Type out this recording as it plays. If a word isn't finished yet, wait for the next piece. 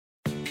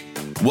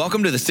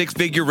Welcome to the Six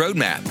Figure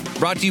Roadmap,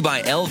 brought to you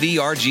by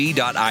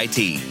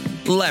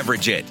LVRG.IT.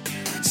 Leverage it.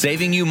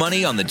 Saving you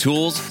money on the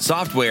tools,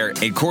 software,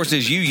 and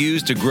courses you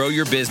use to grow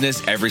your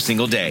business every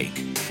single day.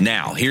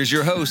 Now, here's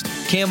your host,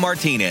 Cam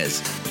Martinez.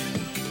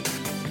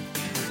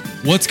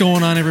 What's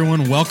going on,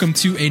 everyone? Welcome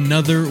to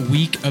another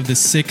week of the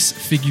Six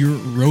Figure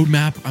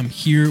Roadmap. I'm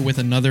here with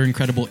another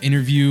incredible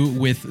interview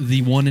with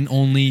the one and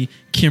only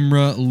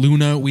Kimra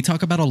Luna. We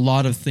talk about a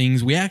lot of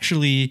things. We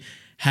actually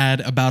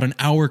had about an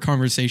hour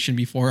conversation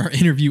before our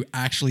interview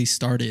actually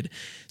started.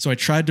 So I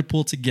tried to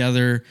pull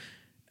together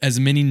as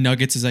many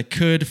nuggets as I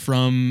could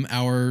from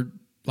our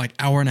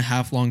hour and a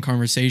half long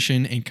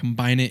conversation and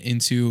combine it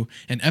into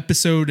an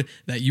episode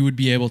that you would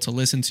be able to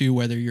listen to,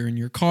 whether you're in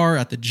your car,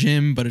 at the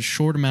gym, but a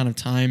short amount of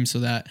time so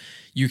that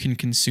you can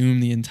consume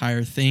the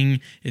entire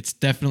thing. It's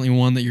definitely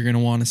one that you're going to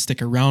want to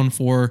stick around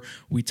for.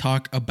 We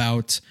talk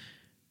about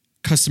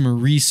customer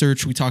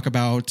research. We talk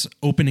about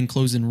open and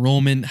closed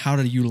enrollment, how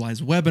to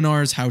utilize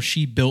webinars, how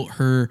she built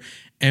her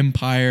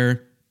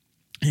empire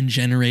and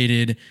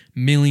generated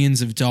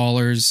millions of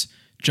dollars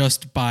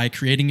just by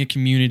creating a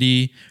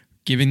community,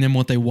 giving them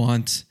what they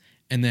want,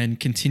 and then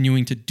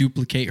continuing to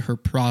duplicate her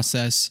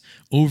process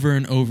over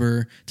and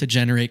over to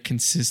generate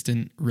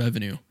consistent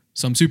revenue.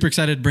 So I'm super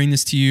excited to bring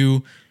this to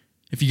you.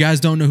 If you guys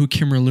don't know who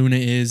Kimra Luna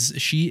is,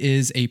 she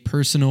is a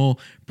personal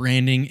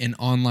branding and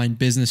online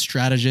business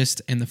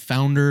strategist and the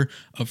founder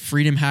of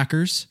Freedom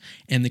Hackers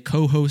and the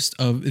co-host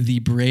of the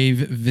Brave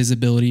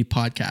Visibility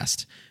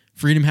podcast.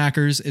 Freedom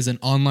Hackers is an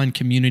online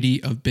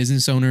community of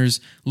business owners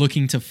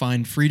looking to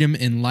find freedom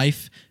in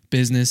life,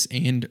 business,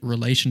 and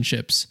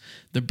relationships.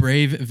 The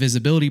Brave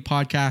Visibility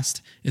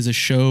podcast is a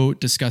show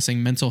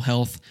discussing mental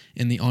health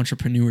in the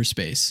entrepreneur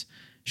space.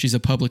 She's a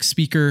public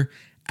speaker,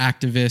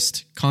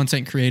 activist,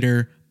 content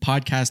creator,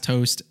 podcast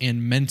host,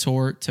 and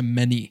mentor to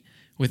many.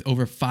 With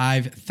over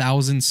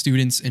 5,000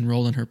 students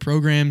enrolled in her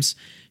programs,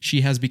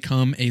 she has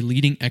become a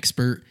leading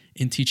expert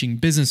in teaching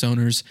business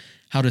owners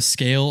how to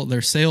scale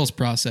their sales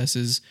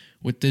processes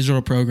with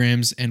digital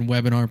programs and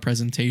webinar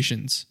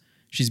presentations.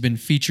 She's been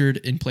featured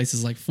in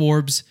places like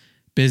Forbes,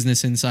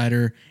 Business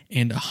Insider,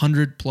 and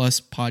 100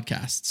 plus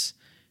podcasts.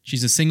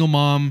 She's a single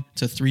mom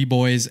to 3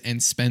 boys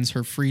and spends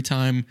her free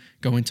time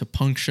going to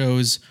punk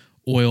shows,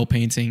 oil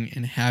painting,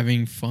 and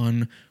having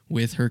fun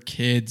with her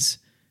kids.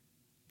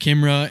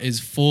 Kimra is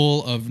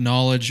full of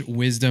knowledge,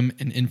 wisdom,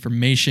 and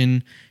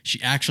information.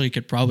 She actually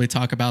could probably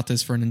talk about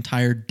this for an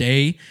entire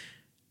day.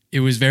 It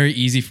was very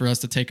easy for us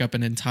to take up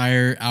an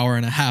entire hour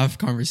and a half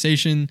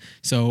conversation.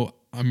 So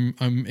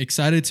I'm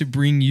excited to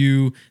bring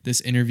you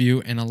this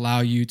interview and allow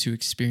you to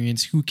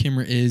experience who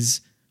Kimra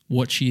is,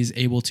 what she is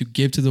able to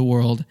give to the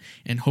world,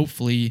 and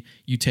hopefully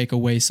you take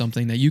away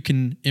something that you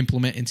can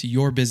implement into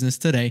your business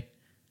today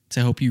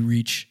to help you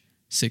reach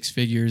 6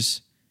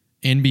 figures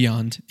and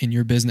beyond in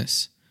your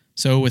business.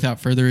 So without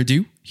further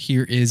ado,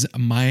 here is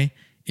my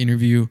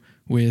interview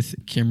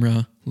with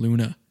Kimra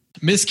Luna.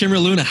 Miss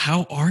Kimra Luna,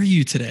 how are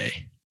you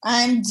today?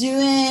 I'm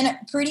doing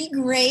pretty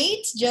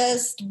great,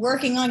 just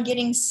working on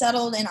getting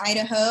settled in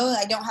Idaho.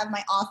 I don't have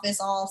my office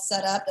all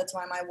set up. That's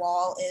why my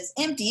wall is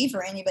empty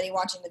for anybody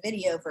watching the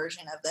video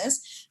version of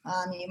this.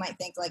 You might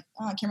think like,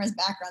 oh, Kimra's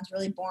background's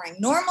really boring.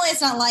 Normally,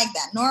 it's not like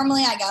that.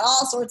 Normally, I got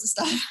all sorts of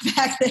stuff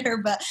back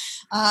there, but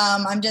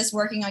I'm just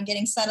working on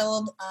getting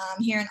settled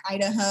here in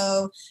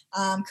Idaho.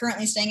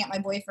 Currently staying at my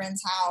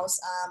boyfriend's house,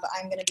 but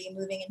I'm going to be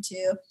moving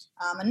into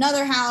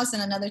another house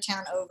in another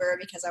town over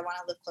because I want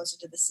to live closer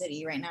to the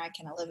city. Right now, I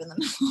kind of live in the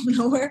middle of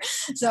nowhere.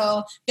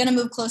 So gonna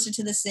move closer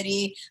to the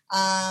city.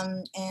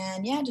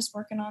 And yeah, just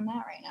working on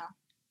that right now.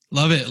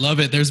 Love it. Love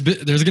it. There's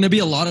going to be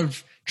a lot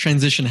of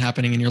transition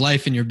happening in your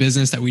life and your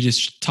business that we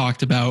just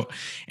talked about.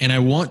 And I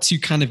want to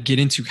kind of get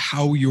into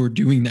how you're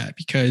doing that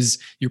because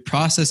your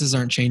processes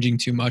aren't changing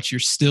too much. You're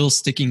still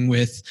sticking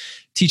with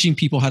teaching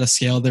people how to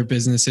scale their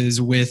businesses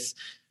with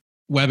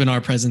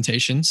webinar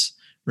presentations,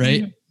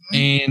 right? Mm-hmm.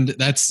 And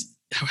that's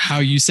how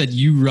you said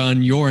you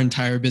run your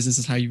entire business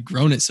and how you've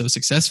grown it so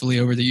successfully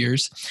over the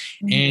years.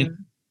 Mm-hmm. And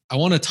I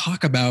want to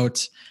talk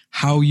about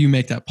how you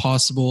make that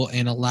possible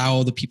and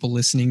allow the people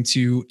listening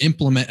to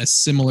implement a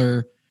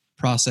similar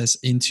process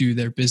into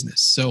their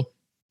business. So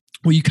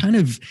will you kind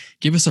of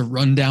give us a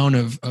rundown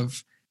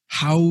of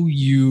how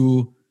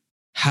you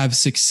have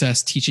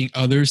success teaching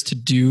others to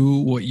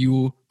do what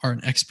you are an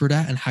expert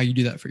at and how you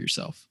do that for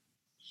yourself?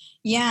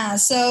 Yeah,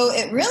 so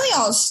it really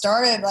all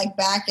started like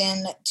back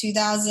in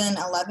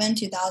 2011,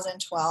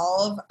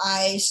 2012.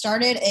 I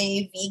started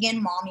a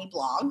vegan mommy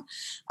blog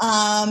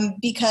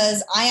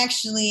because I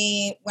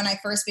actually, when I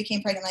first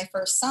became pregnant with my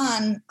first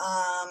son,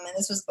 and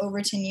this was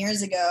over 10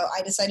 years ago,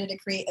 I decided to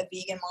create a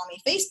vegan mommy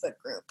Facebook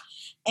group.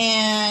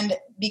 And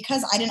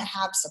because I didn't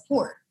have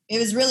support, it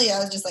was really, I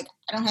was just like,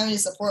 I don't have any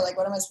support. Like,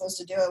 what am I supposed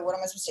to do? What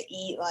am I supposed to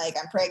eat? Like,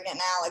 I'm pregnant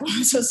now. Like, what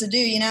am I supposed to do?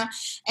 You know?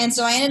 And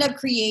so I ended up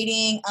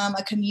creating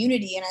a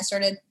community, and I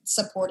started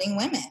supporting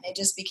women. It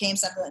just became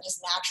something that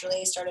just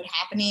naturally started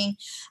happening.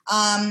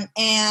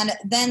 And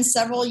then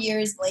several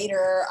years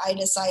later, I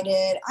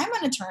decided I'm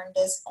going to turn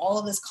all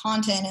of this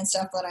content and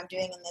stuff that I'm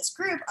doing in this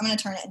group, I'm going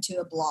to turn it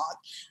into a blog.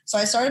 So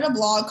I started a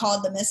blog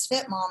called The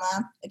Misfit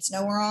Mama. It's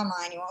nowhere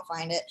online. You won't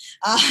find it.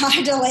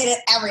 I deleted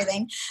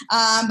everything.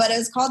 But it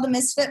was called The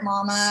Misfit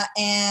Mama,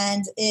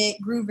 and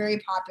it grew very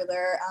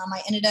popular.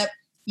 I ended up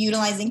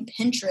utilizing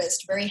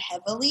Pinterest very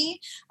heavily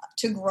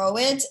to grow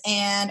it,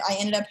 and I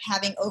ended up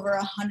having over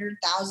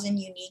 100,000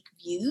 unique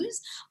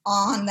views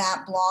on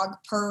that blog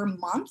per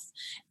month.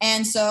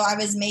 And so I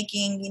was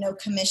making,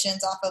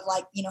 commissions off of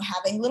like,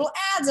 having little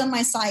ads on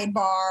my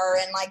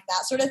sidebar and like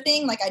that sort of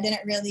thing. Like, I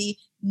didn't really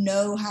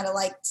know how to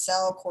like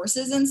sell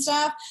courses and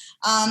stuff.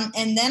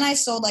 And then I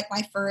sold like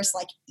my first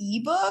like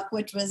ebook,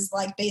 which was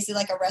like basically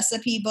like a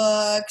recipe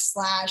book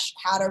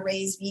 / how to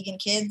raise vegan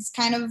kids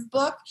kind of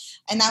book.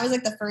 And that was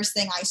like the first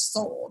thing I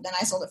sold, and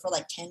I sold it for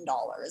like $10.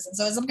 And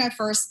so it was like my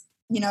first,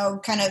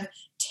 kind of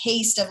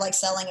taste of like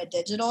selling a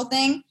digital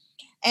thing.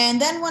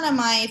 And then one of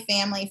my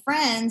family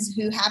friends,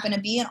 who happened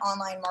to be an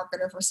online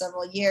marketer for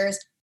several years,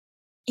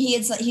 he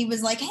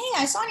was like, hey,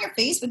 I saw on your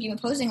Facebook you were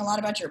posting a lot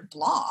about your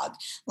blog.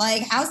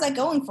 Like, how's that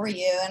going for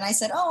you? And I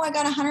said, oh, I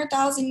got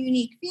 100,000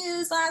 unique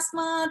views last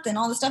month and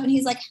all this stuff. And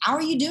he's like, how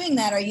are you doing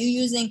that? Are you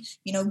using,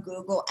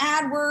 Google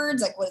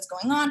AdWords? Like, what is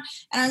going on?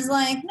 And I was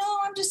like, no,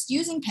 I'm just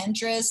using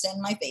Pinterest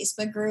and my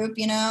Facebook group,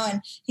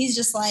 And he's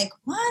just like,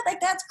 what? Like,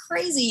 that's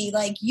crazy.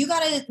 Like, you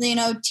got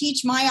to,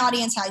 teach my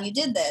audience how you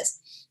did this.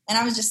 And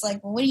I was just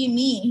like, well, what do you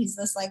mean? He's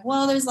just like,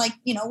 well, there's like,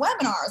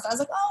 webinars. I was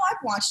like, oh, I've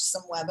watched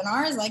some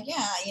webinars. Like,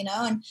 yeah,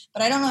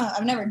 but I don't know.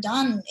 I've never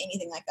done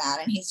anything like that.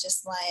 And he's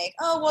just like,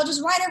 oh, well,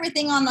 just write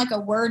everything on like a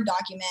Word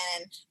document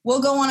and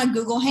we'll go on a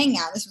Google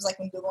Hangout. This was like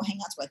when Google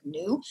Hangouts was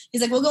new.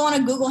 He's like, we'll go on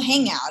a Google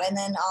Hangout and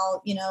then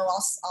I'll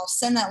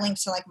send that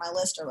link to like my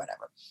list or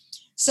whatever.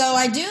 So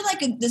I do like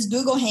this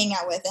Google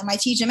Hangout with him. I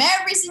teach him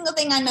every single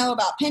thing I know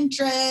about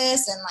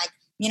Pinterest and like,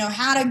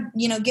 how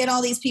to, get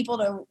all these people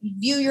to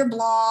view your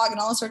blog and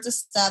all sorts of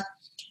stuff.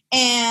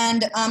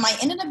 And I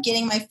ended up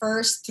getting my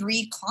first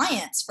 3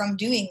 clients from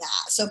doing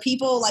that. So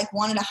people like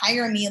wanted to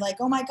hire me like,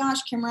 oh my gosh,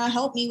 Kimra,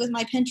 help me with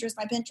my Pinterest.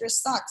 My Pinterest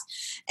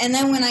sucks. And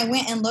then when I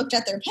went and looked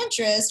at their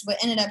Pinterest,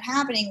 what ended up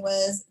happening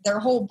was their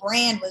whole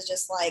brand was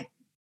just like,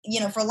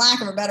 for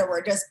lack of a better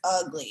word, just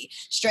ugly,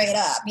 straight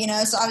up,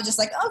 So I was just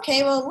like,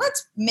 okay, well,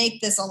 let's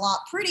make this a lot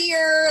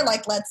prettier.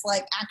 Like, let's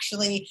like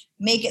actually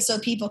make it so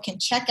people can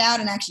check out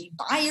and actually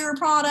buy your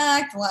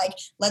product. Like,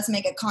 let's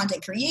make a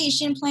content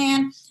creation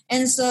plan.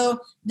 And so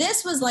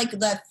this was like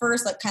the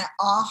first like kind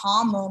of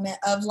aha moment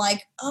of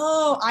like,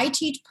 oh, I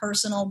teach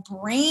personal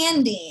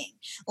branding.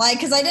 Like,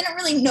 cause I didn't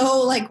really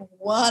know like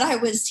what I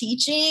was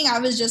teaching. I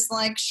was just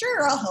like,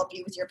 sure, I'll help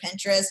you with your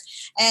Pinterest.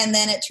 And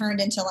then it turned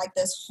into like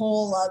this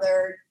whole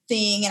other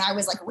thing. And I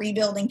was like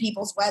rebuilding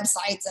people's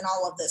websites and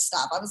all of this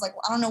stuff. I was like,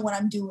 well, I don't know what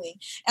I'm doing.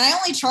 And I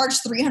only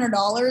charged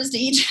 $300 to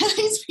each of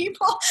these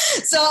people.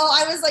 So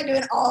I was like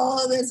doing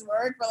all of this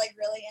work for like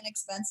really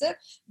inexpensive.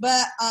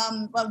 But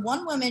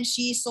one woman,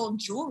 she sold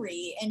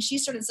jewelry and she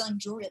started selling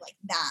jewelry like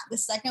that. The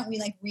second we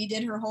like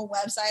redid her whole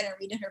website and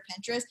redid her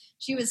Pinterest,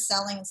 she was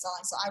selling and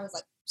selling. So I was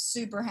like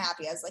super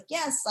happy. I was like,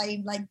 yes,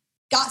 I like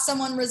got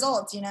someone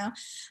results,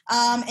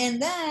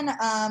 And then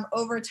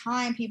over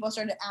time, people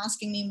started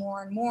asking me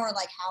more and more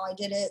like how I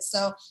did it.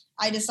 So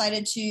I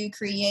decided to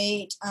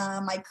create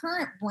my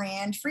current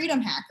brand, Freedom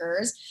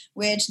Hackers,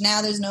 which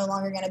now there's no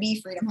longer going to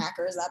be Freedom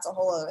Hackers. That's a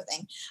whole other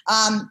thing.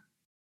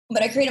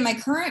 But I created my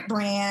current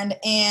brand,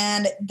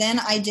 and then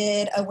I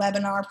did a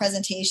webinar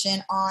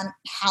presentation on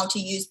how to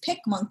use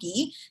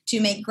PicMonkey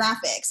to make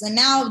graphics. And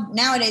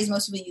nowadays,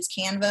 most people use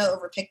Canva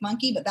over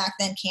PicMonkey, but back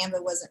then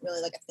Canva wasn't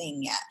really like a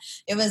thing yet.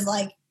 It was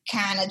like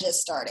kind of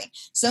just starting.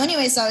 So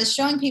anyway, so I was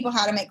showing people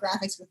how to make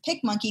graphics with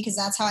PicMonkey because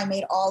that's how I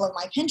made all of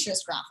my Pinterest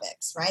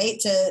graphics, right?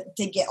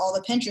 To get all the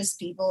Pinterest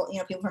people,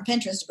 people from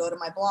Pinterest to go to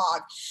my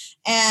blog.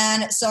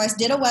 And so I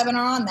did a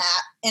webinar on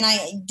that, and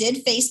I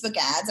did Facebook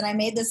ads, and I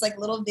made this like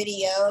little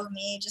video of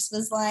me just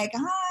was like,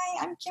 hi,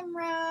 I'm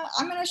Kimra.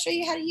 I'm going to show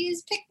you how to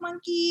use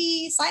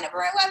PicMonkey. Sign up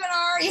for a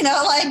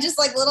webinar, like just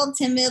like little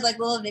timid, like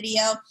little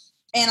video.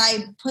 And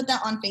I put that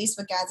on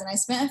Facebook ads, and I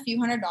spent a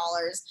few $100s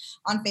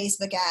on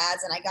Facebook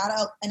ads, and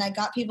I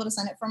got people to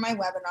sign up for my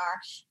webinar.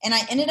 And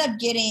I ended up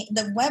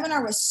the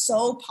webinar was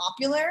so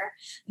popular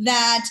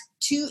that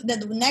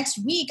the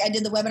next week I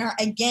did the webinar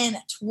again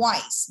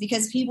twice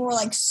because people were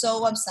like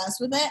so obsessed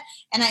with it.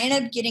 And I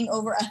ended up getting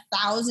over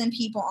 1,000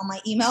 people on my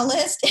email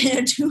list in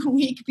a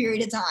 2-week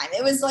period of time.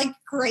 It was like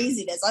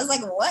craziness. I was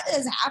like, what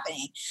is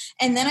happening?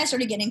 And then I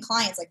started getting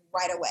clients like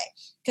right away.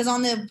 Because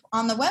on the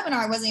webinar,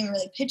 I wasn't even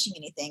really pitching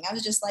anything. I was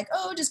was just like,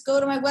 oh, just go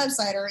to my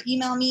website or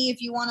email me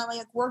if you want to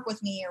like work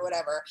with me or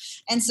whatever.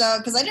 And so,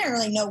 because I didn't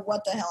really know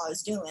what the hell I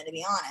was doing, to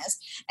be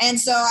honest. And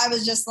so I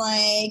was just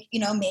like,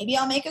 maybe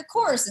I'll make a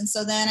course. And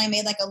so then I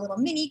made like a little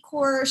mini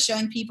course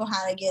showing people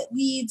how to get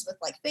leads with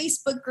like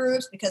Facebook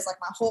groups, because like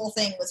my whole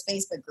thing was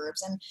Facebook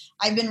groups. And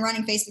I've been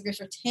running Facebook groups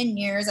for 10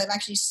 years. I've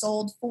actually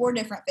sold 4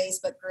 different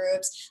Facebook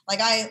groups.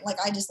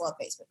 I just love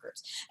Facebook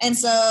groups. And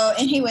so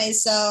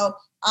anyways, so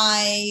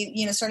I,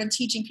 started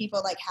teaching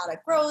people like how to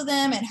grow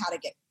them and how to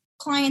get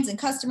clients and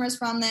customers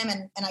from them.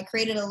 And I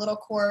created a little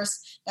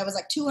course that was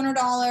like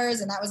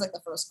 $200. And that was like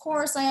the first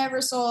course I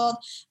ever sold.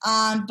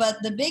 But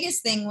the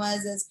biggest thing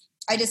is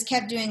I just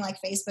kept doing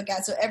like Facebook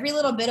ads. So every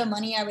little bit of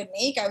money I would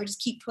make, I would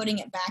just keep putting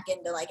it back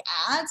into like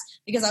ads,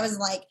 because I was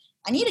like,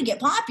 I need to get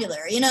popular,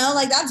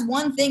 like that's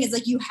one thing, is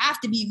like you have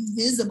to be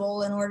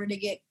visible in order to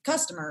get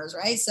customers,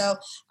 right? So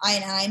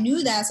I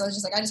knew that. So I was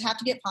just like, I just have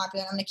to get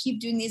popular. I'm going to keep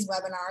doing these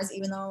webinars,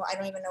 even though I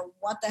don't even know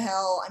what the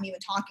hell I'm even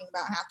talking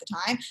about half the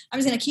time. I'm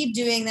just going to keep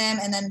doing them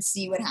and then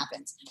see what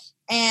happens.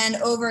 And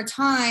over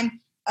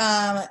time,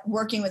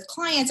 working with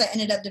clients, I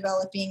ended up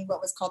developing what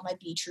was called my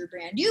Be True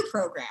Brand You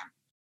program.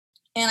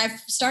 And I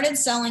started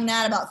selling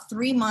that about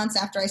 3 months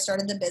after I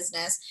started the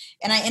business.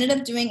 And I ended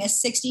up doing a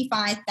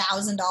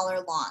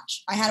 $65,000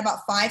 launch. I had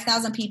about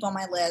 5,000 people on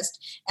my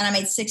list, and I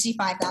made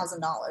 $65,000.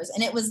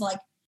 And it was like,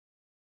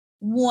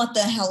 what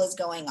the hell is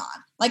going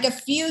on? Like a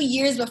few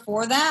years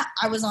before that,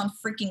 I was on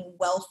freaking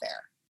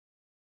welfare.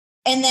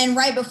 And then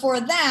right before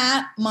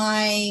that,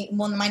 my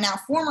now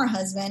former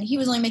husband, he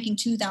was only making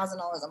 $2,000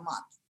 a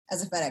month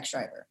as a FedEx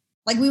driver.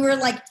 Like we were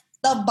like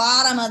the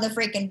bottom of the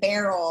freaking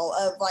barrel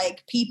of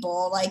like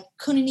people, like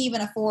couldn't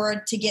even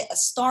afford to get a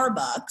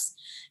Starbucks,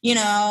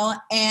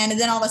 and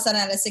then all of a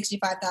sudden I had a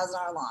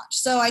 $65,000 launch.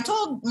 So I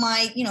told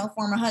my,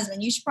 former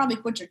husband, you should probably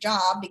quit your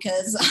job,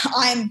 because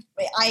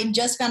I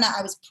just found out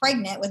I was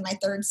pregnant with my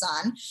 3rd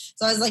son.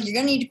 So I was like, you're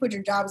going to need to quit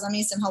your job, because I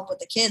need some help with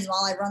the kids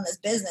while I run this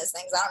business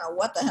thing. I don't know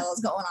what the hell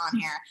is going on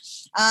here.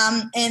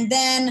 And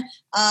then,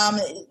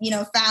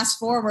 fast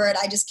forward,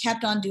 I just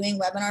kept on doing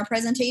webinar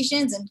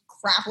presentations and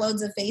crap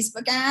loads of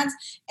Facebook ads.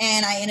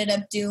 And I ended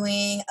up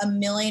doing $1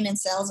 million in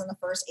sales in the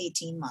first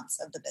 18 months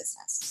of the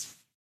business.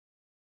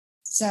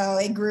 So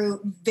it grew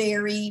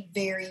very,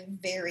 very,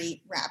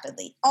 very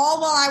rapidly,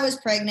 all while I was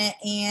pregnant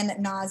and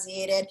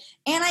nauseated.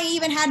 And I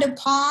even had to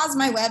pause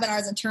my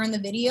webinars and turn the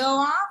video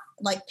off,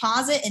 like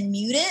pause it and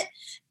mute it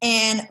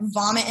and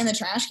vomit in the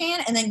trash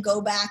can, and then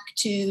go back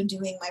to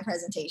doing my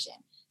presentation.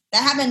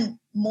 That happened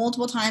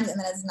multiple times, and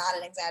that is not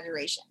an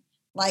exaggeration.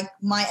 Like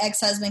my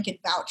ex-husband could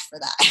vouch for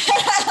that.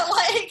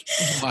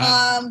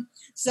 Wow.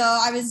 So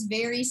I was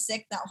very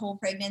sick that whole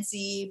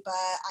pregnancy, but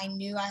I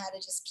knew I had to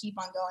just keep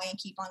on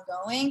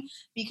going,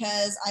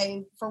 because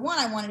I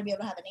wanted to be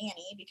able to have a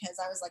nanny, because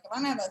I was like, if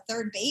I'm gonna have a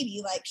 3rd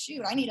baby, like,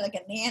 shoot, I need like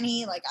a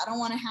nanny. Like, I don't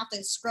want to have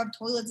to scrub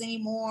toilets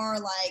anymore.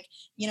 Like,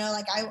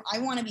 I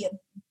want to be a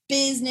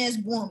business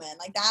woman.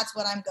 Like, that's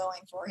what I'm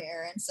going for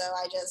here. And so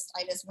I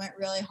just went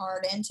really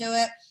hard into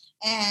it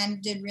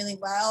and did really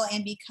well.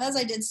 And because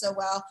I did so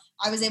well,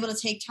 I was able to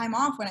take time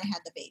off when I had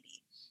the baby,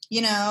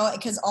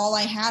 because all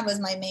I had was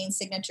my main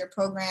signature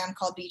program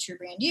called Be True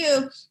Brand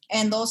You.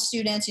 And those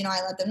students,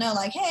 I let them know,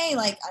 like, hey,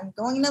 like, I'm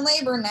going into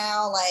labor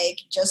now. Like,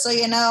 just so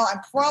you know, I'm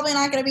probably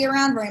not going to be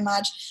around very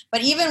much.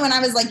 But even when I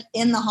was like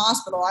in the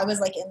hospital, I was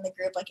like in the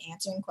group, like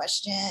answering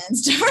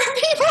questions for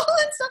people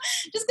and stuff,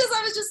 just because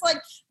I was just like,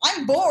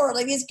 I'm bored.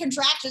 Like, these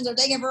contractions are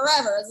taking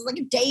forever. It's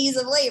like days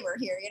of labor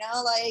here,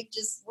 like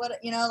just what,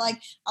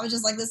 like, I was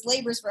just like, this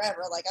labor's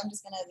forever. Like, I'm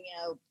just going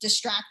to,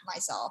 distract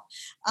myself.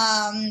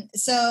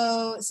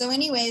 So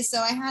anyways,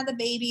 so I had the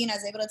baby and I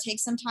was able to take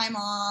some time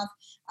off.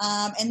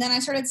 And then I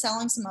started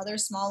selling some other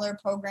smaller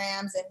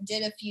programs and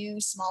did a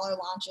few smaller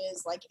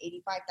launches, like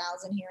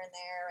 85,000 here and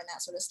there and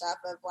that sort of stuff,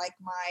 of like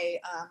my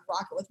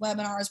Rocket with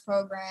Webinars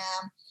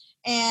program,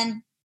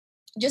 and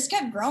just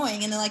kept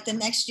growing. And then like the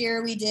next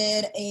year we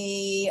did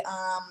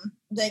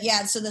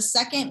so the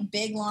second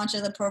big launch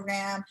of the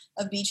program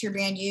of Be True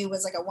Brand You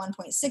was like a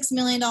 $1.6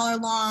 million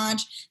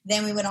launch.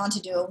 Then we went on to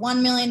do a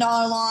 $1 million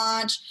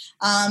launch.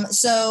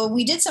 So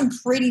we did some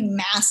pretty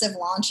massive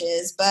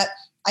launches, but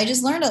I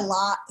just learned a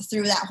lot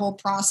through that whole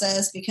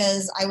process,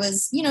 because I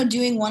was,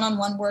 doing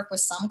one-on-one work with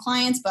some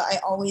clients, but I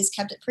always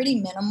kept it pretty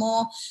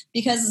minimal,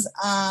 because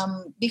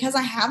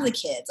I have the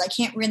kids. I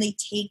can't really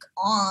take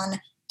on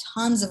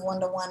tons of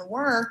one-to-one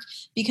work,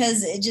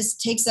 because it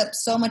just takes up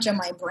so much of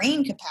my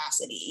brain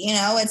capacity.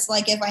 It's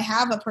like, if I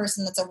have a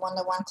person that's a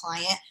one-to-one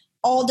client,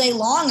 all day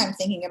long I'm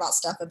thinking about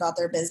stuff about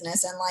their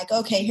business, and like,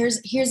 okay,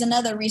 here's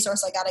another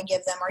resource I got to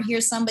give them, or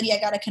here's somebody I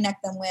got to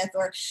connect them with,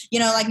 or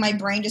like my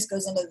brain just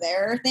goes into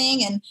their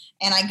thing, and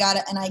I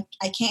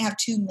can't have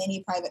too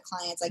many private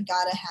clients. I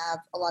got to have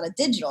a lot of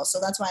digital. So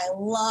that's why I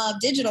love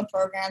digital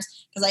programs,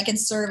 because I can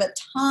serve a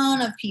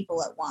ton of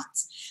people at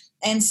once.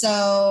 And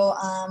so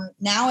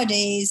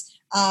nowadays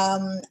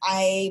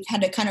I've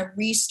had to kind of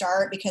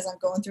restart because I'm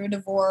going through a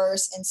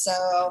divorce. And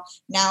so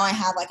now I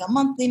have like a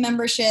monthly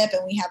membership,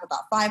 and we have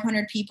about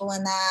 500 people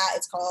in that.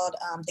 It's called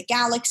the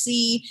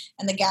Galaxy,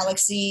 and the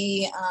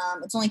Galaxy,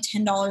 it's only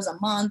 $10 a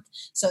month.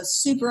 So it's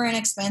super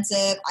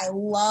inexpensive. I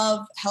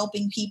love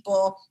helping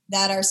people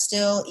that are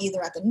still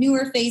either at the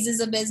newer phases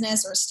of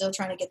business or still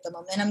trying to get the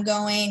momentum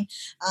going.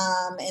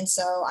 And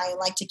so I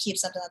like to keep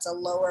something that's a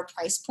lower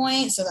price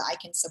point so that I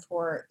can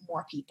support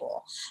more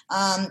people.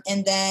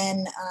 And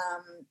then,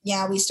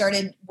 we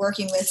started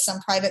working with some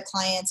private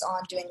clients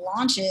on doing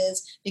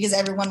launches because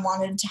everyone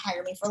wanted to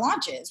hire me for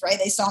launches, right?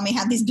 They saw me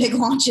have these big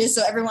launches.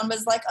 So everyone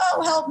was like,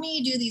 oh, help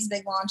me do these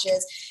big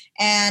launches.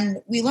 And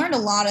we learned a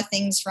lot of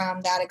things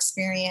from that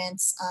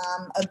experience.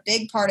 A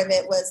big part of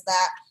it was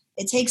that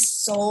it takes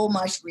so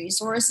much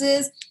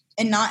resources,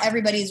 and not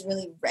everybody is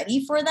really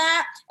ready for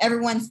that.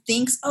 Everyone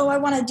thinks, oh, I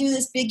want to do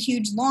this big,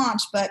 huge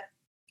launch, but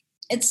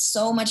it's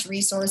so much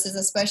resources,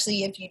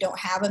 especially if you don't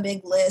have a big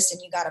list and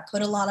you got to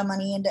put a lot of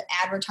money into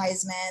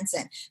advertisements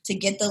and to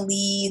get the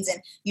leads, and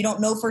you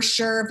don't know for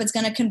sure if it's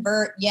going to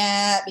convert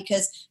yet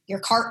because your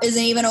cart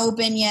isn't even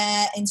open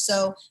yet. And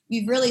so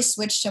we've really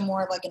switched to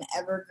more of like an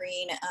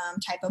evergreen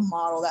type of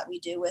model that we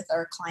do with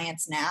our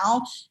clients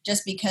now,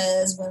 just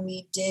because when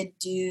we did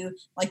do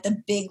like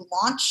the big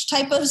launch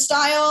type of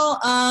style,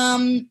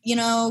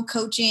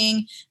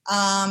 coaching,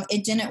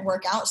 it didn't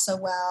work out so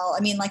well.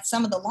 I mean, like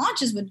some of the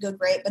launches would go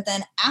great, but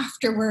then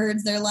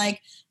afterwards they're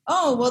like,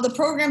 oh, well, the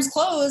program's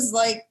closed.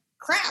 Like,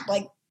 crap.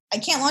 Like, I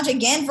can't launch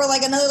again for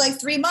like another like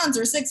 3 months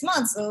or 6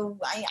 months. So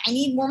I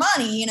need more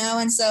money,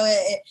 And so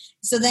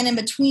so then in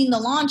between the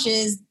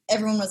launches,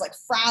 everyone was like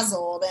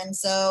frazzled. And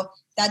so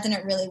that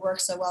didn't really work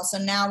so well. So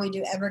now we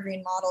do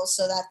evergreen models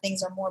so that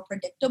things are more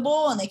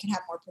predictable and they can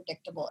have more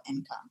predictable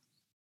income.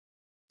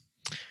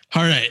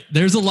 All right.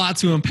 There's a lot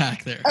to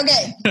unpack there.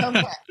 Okay. Go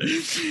for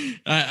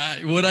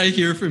it. What I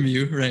hear from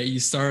you, right?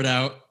 You start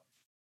out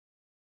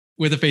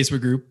with a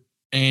Facebook group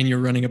and you're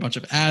running a bunch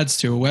of ads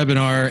to a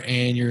webinar,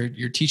 and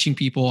you're teaching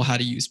people how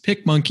to use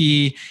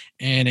PicMonkey,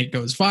 and it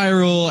goes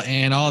viral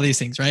and all these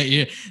things,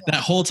 right?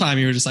 That whole time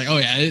you were just like, oh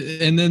yeah.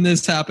 And then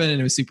this happened and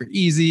it was super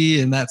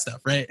easy and that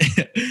stuff, right?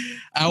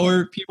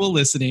 Our people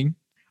listening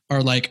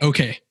are like,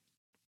 okay,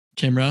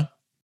 Kimra,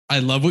 I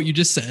love what you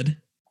just said,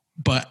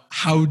 but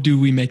how do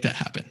we make that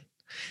happen?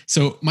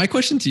 So my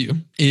question to you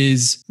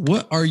is,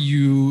 what are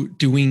you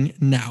doing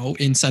now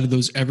inside of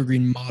those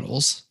evergreen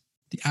models,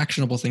 the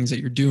actionable things that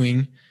you're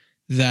doing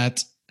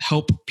that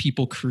help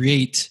people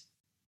create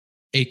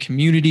a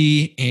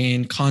community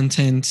and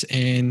content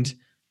and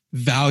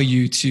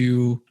value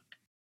to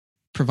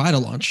provide a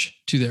launch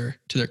to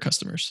their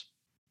customers?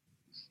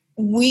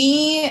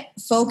 We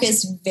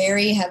focus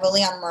very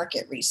heavily on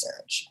market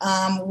research.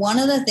 One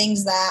of the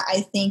things that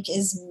I think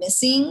is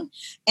missing,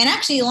 and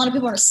actually a lot of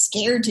people are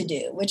scared to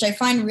do, which I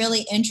find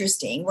really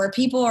interesting, where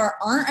people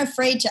aren't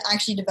afraid to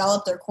actually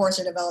develop their course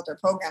or develop their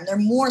program. They're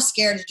more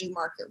scared to do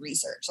market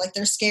research. Like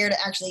they're scared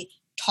to actually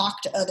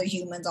talk to other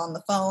humans on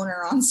the phone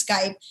or on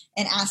Skype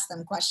and ask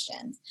them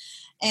questions.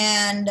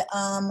 And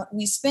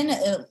we spend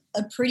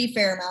a pretty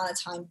fair amount of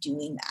time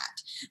doing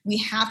that. We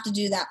have to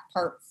do that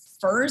part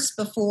first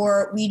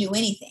before we do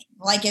anything.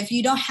 Like if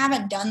you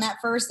haven't done that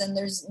first, then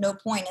there's no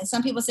point. And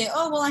some people say,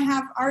 oh, well,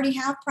 I already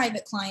have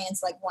private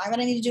clients. Like, why would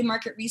I need to do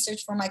market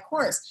research for my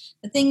course?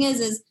 The thing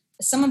is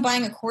someone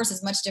buying a course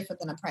is much different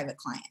than a private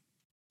client,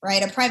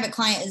 right? A private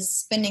client is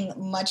spending a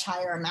much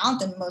higher amount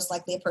than most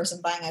likely a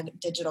person buying a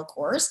digital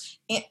course.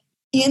 And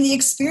the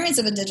experience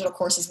of a digital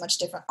course is much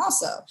different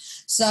also.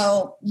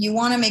 So you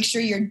want to make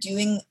sure you're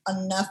doing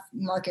enough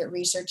market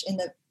research in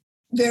the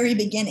very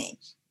beginning.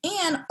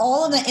 And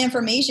all of the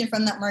information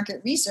from that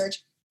market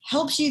research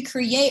helps you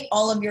create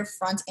all of your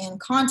front end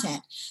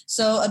content.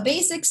 So a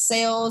basic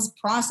sales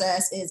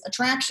process is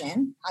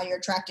attraction, how you're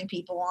attracting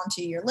people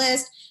onto your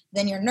list.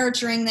 Then you're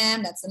nurturing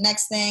them. That's the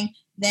next thing.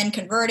 Then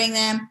converting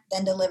them,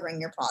 then delivering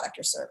your product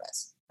or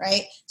service,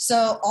 right?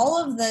 So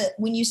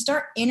when you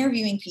start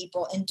interviewing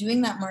people and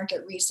doing that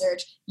market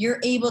research, you're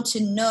able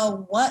to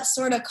know what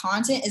sort of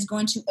content is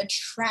going to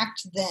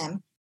attract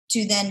them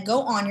to then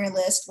go on your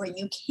list where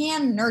you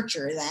can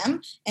nurture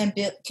them and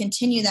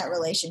continue that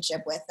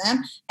relationship with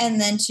them, and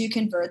then to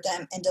convert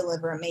them and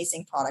deliver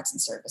amazing products and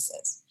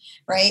services,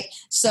 right?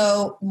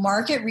 So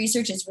market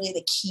research is really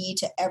the key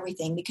to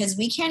everything, because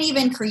we can't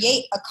even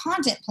create a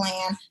content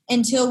plan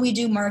until we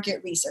do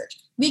market research.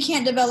 We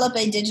can't develop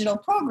a digital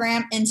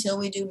program until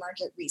we do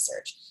market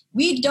research.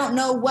 We don't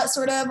know what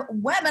sort of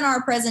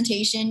webinar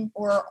presentation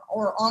or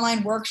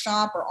online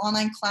workshop or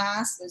online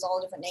class, there's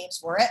all different names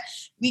for it.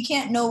 We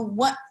can't know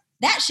what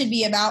that should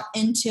be about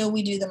until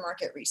we do the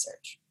market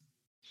research,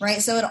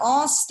 right? So it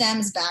all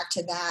stems back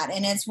to that.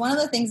 And it's one of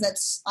the things that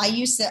I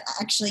used to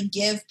actually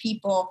give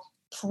people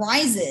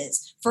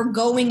prizes for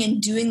going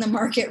and doing the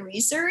market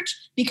research,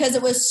 because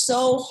it was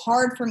so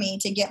hard for me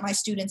to get my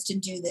students to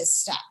do this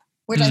step,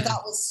 which I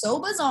thought was so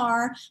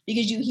bizarre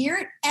because you hear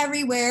it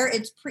everywhere.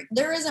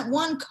 There isn't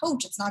one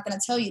coach that's not going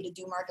to tell you to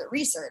do market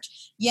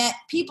research. Yet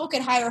people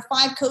could hire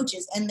 5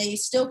 coaches and they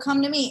still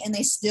come to me and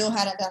they still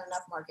hadn't done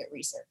enough market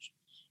research.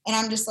 And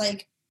I'm just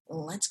like,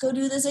 let's go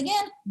do this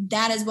again.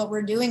 That is what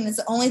we're doing. That's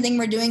the only thing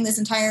we're doing this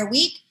entire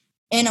week.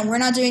 And we're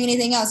not doing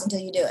anything else until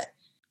you do it.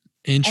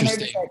 Interesting. And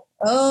they're just like,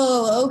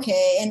 oh,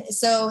 okay. And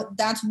so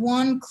that's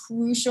one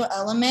crucial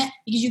element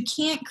because you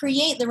can't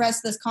create the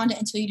rest of this content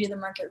until you do the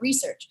market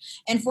research.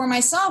 And for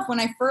myself,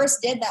 when I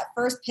first did that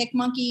first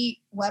PickMonkey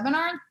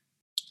webinar,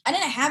 I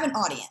didn't have an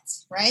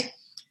audience, right?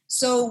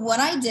 So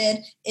what I did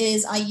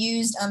is I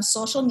used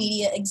Social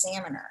Media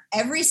Examiner.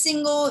 Every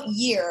single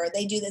year,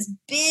 they do this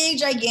big,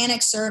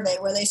 gigantic survey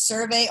where they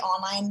survey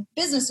online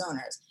business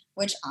owners,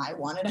 which I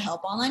wanted to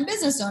help online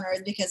business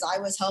owners because I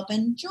was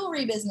helping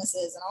jewelry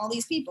businesses and all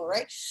these people,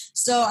 right?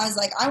 So I was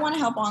like, I want to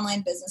help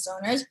online business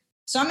owners.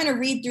 So I'm going to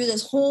read through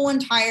this whole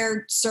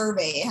entire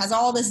survey. It has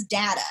all this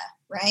data,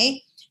 right?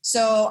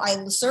 So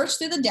I searched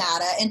through the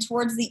data, and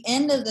towards the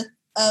end of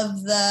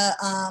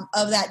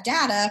that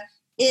data,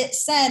 it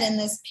said in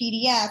this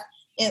PDF,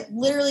 it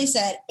literally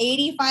said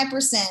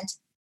 85%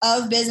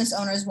 of business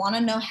owners want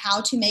to know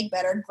how to make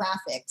better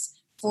graphics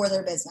for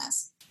their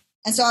business.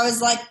 And so I was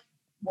like,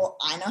 well,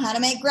 I know how to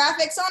make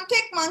graphics on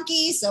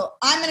PickMonkey, so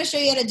I'm going to show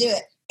you how to do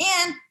it.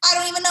 And I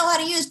don't even know how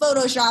to use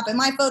Photoshop, and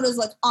my photos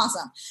look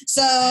awesome.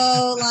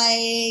 So,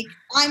 like,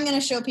 I'm going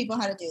to show people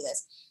how to do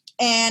this.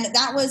 And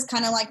that was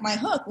kind of like my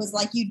hook, was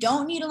like, you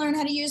don't need to learn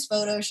how to use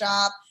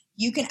Photoshop.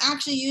 You can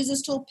actually use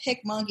this tool,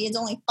 PickMonkey. It's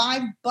only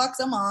 $5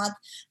 a month.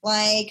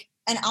 Like,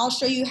 and I'll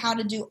show you how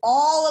to do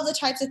all of the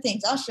types of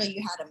things. I'll show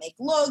you how to make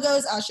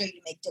logos. I'll show you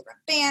to make different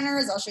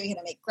banners. I'll show you how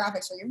to make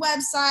graphics for your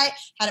website,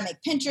 how to make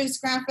Pinterest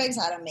graphics,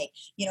 how to make,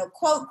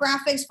 quote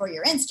graphics for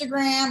your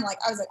Instagram. Like,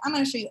 I was like, I'm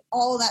going to show you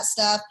all of that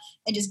stuff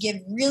and just give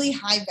really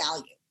high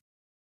value,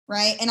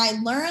 right? And I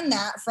learned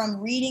that from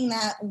reading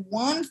that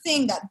one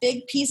thing, that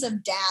big piece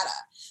of data.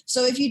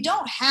 So if you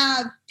don't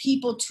have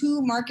people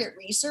to market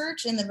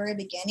research in the very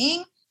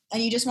beginning,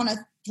 and you just want to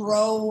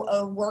throw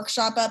a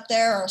workshop up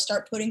there or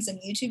start putting some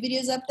YouTube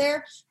videos up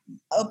there,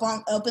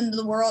 open to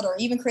the world, or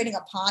even creating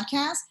a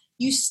podcast,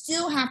 you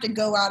still have to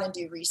go out and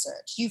do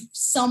research.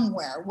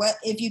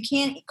 If you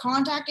can't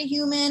contact a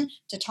human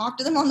to talk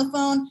to them on the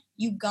phone,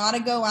 you got to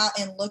go out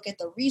and look at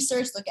the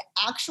research, look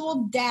at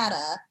actual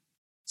data,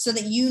 so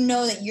that you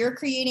know that you're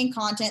creating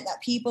content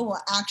that people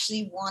will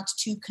actually want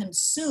to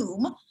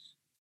consume.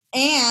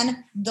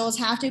 And those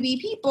have to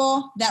be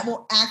people that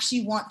will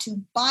actually want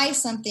to buy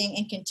something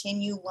and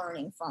continue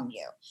learning from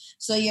you.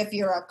 So if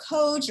you're a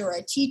coach or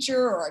a teacher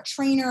or a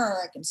trainer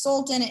or a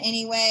consultant in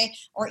any way,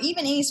 or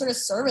even any sort of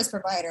service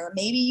provider,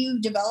 maybe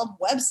you develop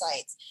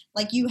websites,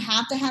 like, you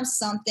have to have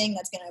something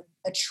that's going to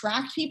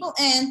attract people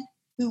in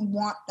who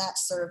want that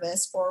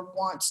service or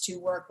wants to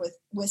work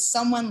with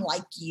someone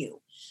like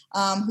you,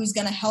 who's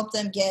going to help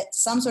them get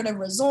some sort of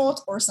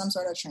result or some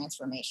sort of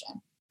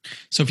transformation.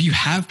 So if you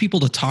have people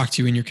to talk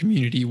to in your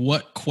community,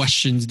 what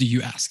questions do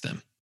you ask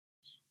them?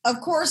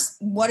 Of course,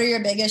 what are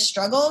your biggest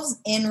struggles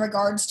in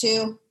regards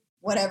to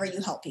whatever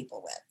you help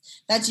people with?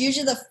 That's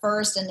usually the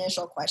first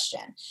initial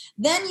question.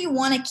 Then you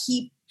want to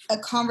keep a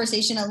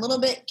conversation a little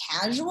bit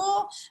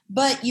casual,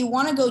 but you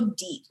want to go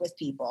deep with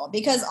people,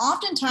 because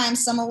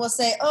oftentimes someone will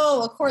say,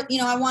 oh, of course,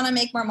 I want to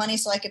make more money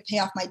so I could pay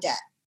off my debt.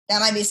 That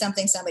might be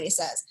something somebody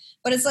says,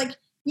 but it's like,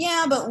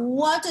 yeah, but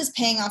what does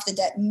paying off the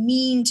debt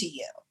mean to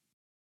you?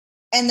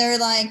 And they're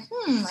like,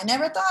 I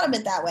never thought of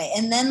it that way.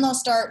 And then they'll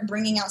start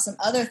bringing out some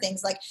other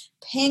things, like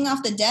paying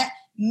off the debt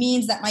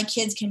means that my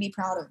kids can be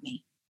proud of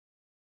me.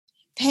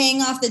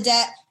 Paying off the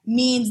debt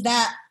means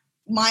that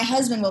my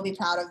husband will be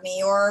proud of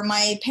me, or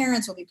my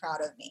parents will be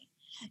proud of me.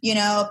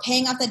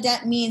 Paying off the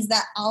debt means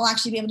that I'll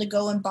actually be able to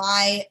go and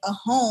buy a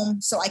home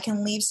so I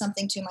can leave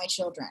something to my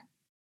children.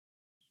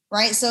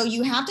 Right? So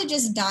you have to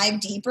just dive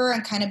deeper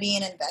and kind of be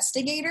an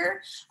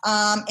investigator,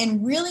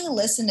 and really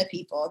listen to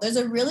people. There's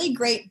a really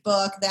great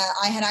book that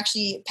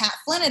Pat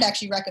Flynn had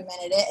actually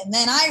recommended it. And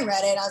then I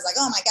read it. I was like,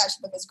 oh my gosh,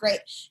 the book is great.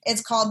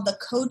 It's called The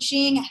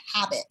Coaching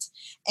Habit.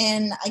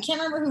 And I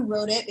can't remember who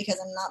wrote it because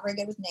I'm not very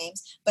good with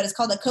names, but it's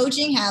called The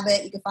Coaching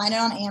Habit. You can find it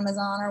on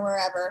Amazon or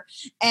wherever.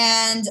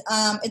 And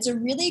it's a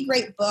really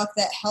great book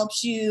that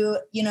helps you,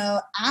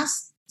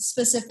 ask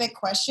specific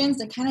questions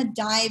to kind of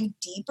dive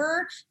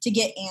deeper to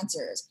get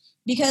answers.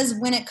 Because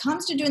when it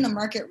comes to doing the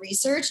market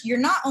research, you're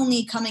not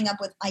only coming up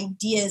with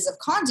ideas of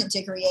content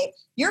to create,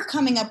 you're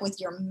coming up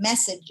with your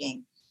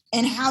messaging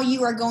and how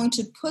you are going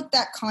to put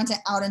that content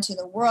out into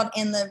the world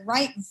and the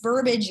right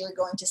verbiage you're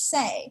going to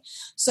say.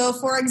 So,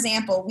 for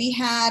example, we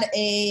had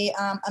a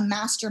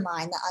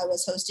mastermind that I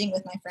was hosting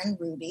with my friend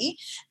Ruby,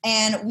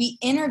 and we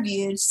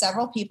interviewed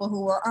several people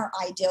who were our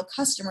ideal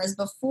customers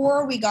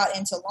before we got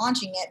into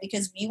launching it,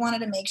 because we wanted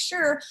to make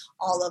sure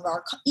all of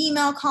our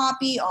email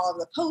copy, all of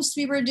the posts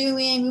we were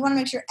doing, we want to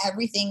make sure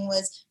everything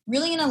was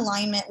really in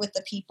alignment with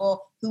the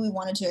people who we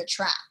wanted to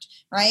attract,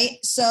 right?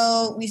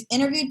 So we've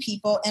interviewed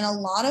people, and a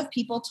lot of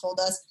people told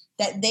us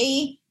that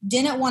they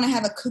didn't want to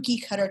have a cookie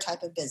cutter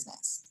type of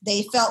business.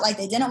 They felt like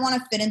they didn't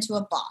want to fit into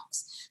a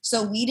box.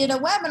 So we did a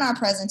webinar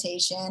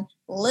presentation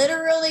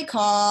literally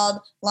called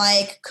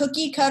like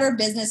Cookie Cutter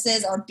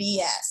Businesses Are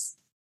BS.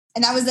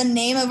 And that was the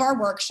name of our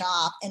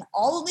workshop. And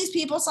all of these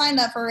people signed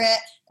up for it.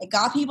 It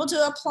got people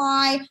to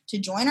apply to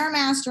join our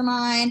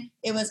mastermind.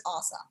 It was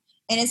awesome.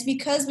 And it's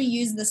because we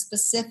use the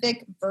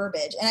specific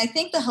verbiage. And I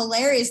think the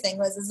hilarious thing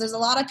is there's a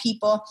lot of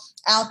people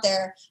out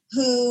there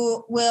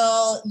who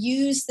will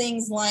use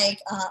things like,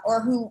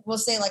 or who will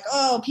say like,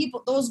 oh,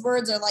 people, those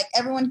words are like,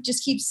 everyone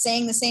just keeps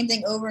saying the same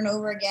thing over and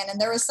over again.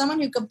 And there was someone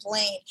who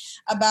complained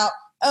about,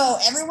 oh,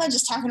 everyone's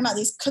just talking about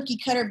these cookie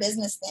cutter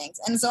business things.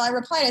 And so I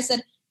replied, I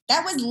said,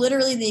 that was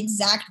literally the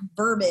exact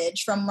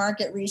verbiage from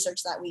market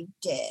research that we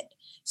did.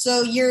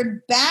 So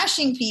you're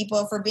bashing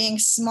people for being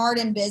smart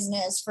in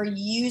business, for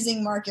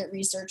using market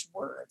research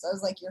words. I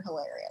was like, you're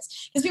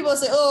hilarious. Because people will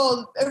say,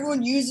 oh,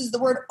 everyone uses the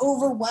word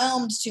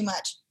overwhelmed too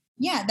much.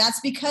 Yeah, that's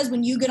because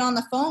when you get on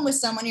the phone with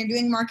someone, you're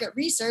doing market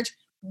research,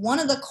 one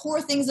of the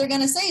core things they're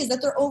going to say is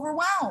that they're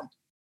overwhelmed.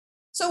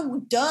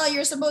 So duh,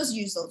 you're supposed to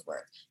use those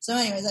words. So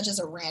anyways, that's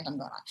just a rant I'm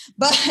going on.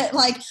 But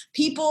like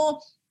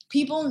people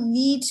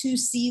need to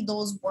see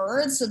those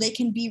words so they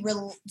can be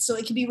so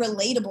it can be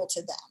relatable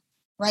to them.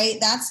 Right?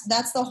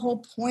 That's the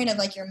whole point of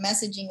like your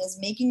messaging is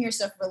making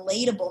yourself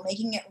relatable,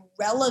 making it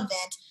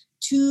relevant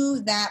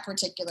to that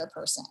particular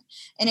person.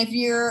 And if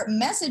your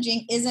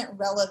messaging isn't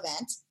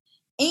relevant,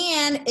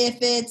 and if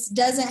it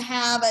doesn't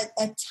have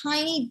a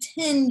tiny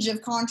tinge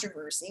of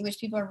controversy, which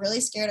people are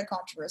really scared of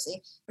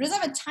controversy, but it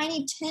doesn't have a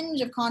tiny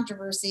tinge of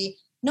controversy,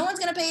 no one's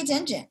going to pay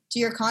attention to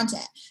your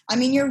content. I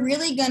mean, you're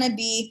really going to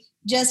be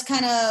just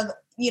kind of,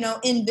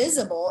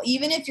 invisible.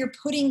 Even if you're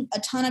putting a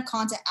ton of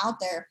content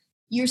out there,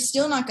 you're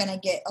still not going to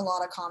get a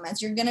lot of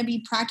comments. You're going to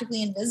be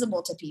practically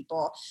invisible to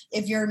people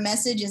if your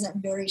message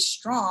isn't very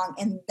strong.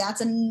 And that's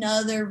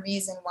another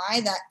reason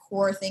why that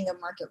core thing of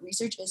market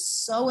research is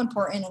so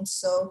important and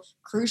so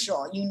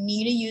crucial. You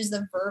need to use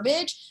the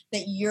verbiage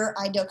that your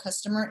ideal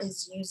customer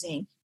is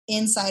using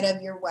inside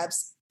of your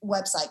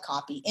website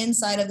copy,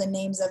 inside of the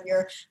names of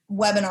your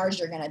webinars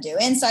you're going to do,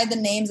 inside the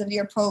names of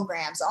your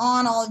programs,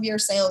 on all of your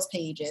sales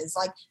pages.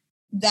 Like,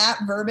 that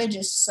verbiage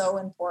is so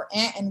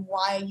important, and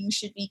why you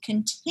should be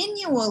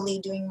continually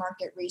doing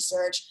market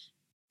research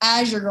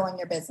as you're growing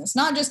your business.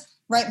 Not just,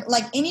 right,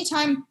 like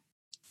anytime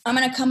I'm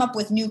going to come up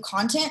with new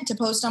content to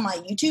post on my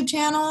YouTube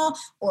channel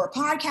or a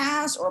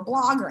podcast or a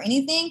blog or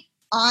anything,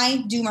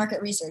 I do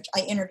market research. I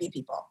interview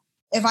people.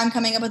 If I'm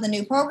coming up with a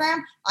new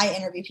program, I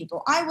interview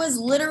people. I was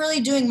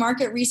literally doing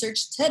market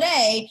research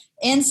today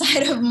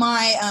inside of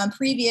my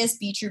previous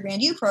Be True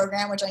Brand You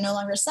program, which I no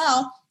longer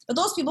sell. But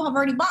those people have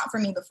already bought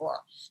from me before.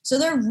 So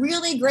they're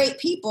really great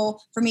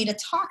people for me to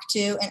talk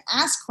to and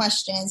ask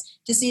questions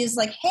to see is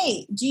like,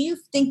 hey, do you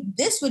think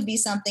this would be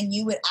something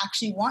you would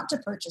actually want to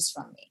purchase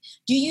from me?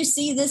 Do you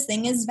see this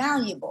thing as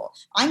valuable?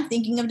 I'm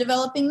thinking of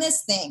developing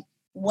this thing.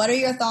 What are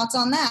your thoughts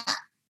on that?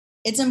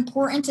 It's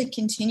important to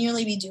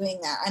continually be doing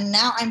that. And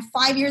now I'm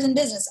 5 years in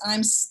business and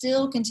I'm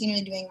still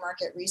continually doing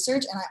market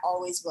research, and I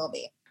always will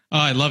be. Oh,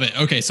 I love it.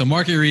 Okay. So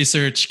market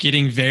research,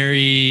 getting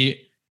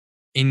very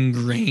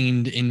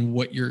ingrained in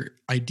what your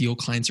ideal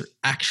clients are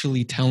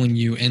actually telling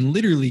you and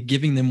literally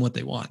giving them what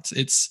they want.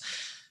 It's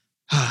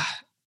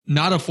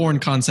not a foreign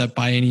concept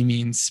by any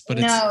means, but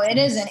no, it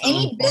isn't.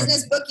 Any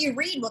business book you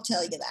read will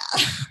tell you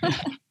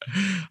that.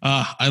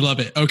 I love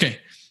it. Okay.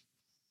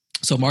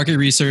 So market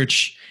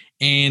research,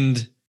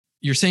 and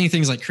you're saying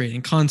things like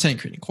creating content,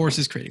 creating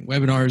courses, creating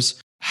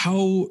webinars.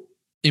 How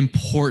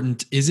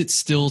important is it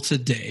still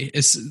today?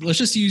 Let's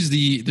just use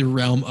the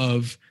realm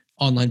of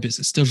online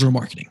business, digital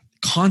marketing.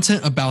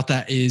 Content about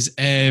that is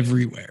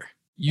everywhere.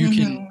 You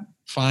can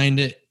find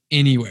it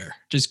anywhere.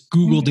 Just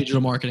Google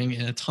digital marketing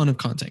and a ton of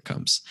content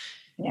comes.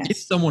 Yes. If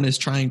someone is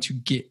trying to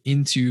get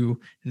into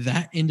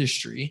that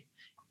industry,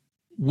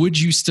 would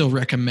you still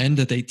recommend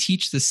that they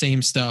teach the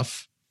same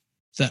stuff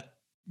that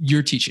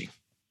you're teaching?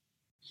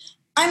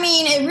 I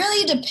mean, it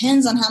really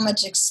depends on how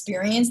much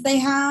experience they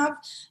have.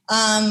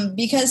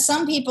 Because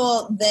some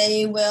people,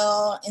 they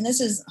will, and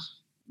this is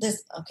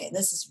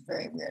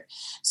very weird.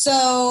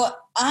 So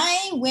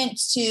I went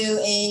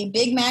to a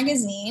big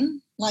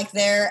magazine, like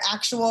their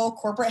actual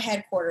corporate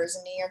headquarters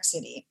in New York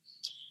City.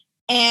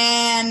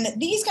 And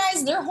these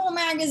guys, their whole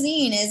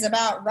magazine is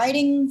about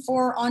writing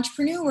for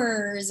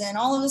entrepreneurs and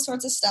all of this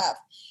sorts of stuff.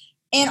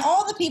 And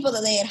all the people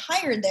that they had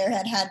hired there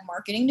had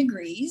marketing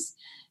degrees.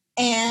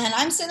 And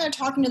I'm sitting there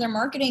talking to their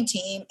marketing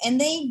team, and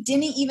they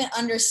didn't even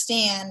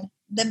understand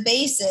the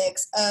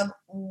basics of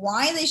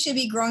why they should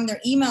be growing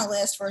their email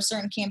list for a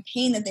certain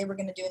campaign that they were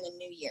going to do in the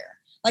new year.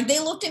 Like, they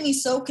looked at me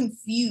so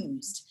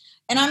confused.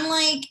 And I'm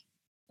like,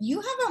 you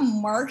have a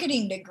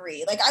marketing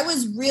degree. Like, I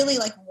was really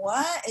like,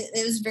 what?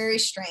 It was very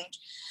strange.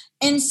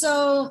 And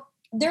so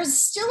there's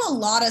still a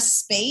lot of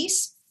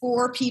space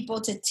for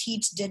people to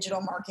teach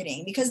digital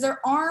marketing, because there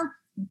are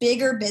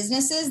bigger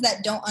businesses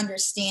that don't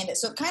understand it.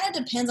 So it kind of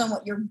depends on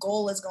what your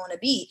goal is going to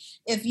be.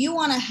 If you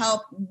want to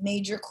help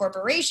major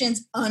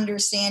corporations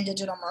understand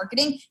digital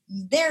marketing,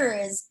 there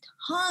is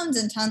tons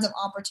and tons of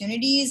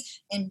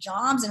opportunities and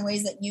jobs and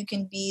ways that you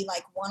can be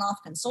like one-off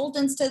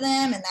consultants to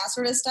them and that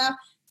sort of stuff.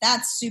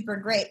 That's super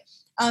great.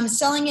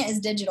 Selling it as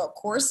digital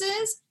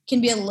courses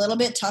can be a little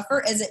bit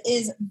tougher as it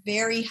is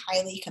very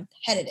highly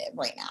competitive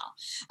right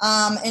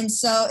now. And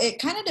so it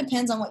kind of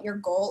depends on what your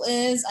goal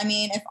is. I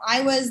mean, if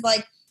I was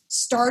like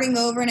starting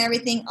over and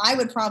everything, I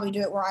would probably do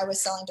it where I was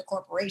selling to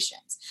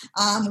corporations,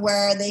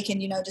 where they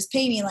can, just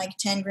pay me like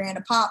 10 grand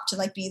a pop to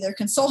like be their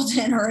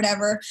consultant or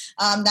whatever.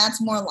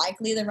 That's more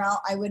likely the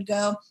route I would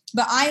go.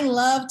 But I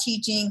love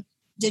teaching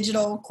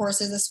digital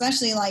courses,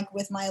 especially like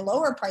with my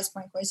lower price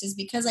point courses,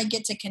 because I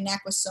get to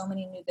connect with so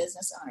many new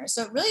business owners.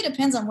 So it really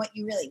depends on what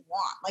you really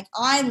want. Like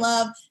I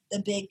love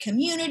the big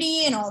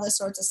community and all this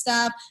sorts of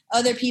stuff.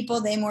 Other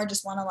people, they more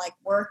just want to like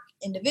work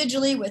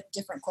individually with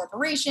different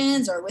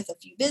corporations or with a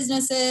few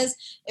businesses.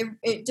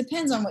 It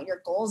depends on what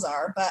your goals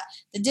are. But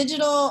the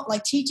digital,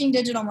 like teaching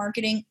digital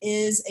marketing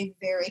is a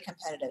very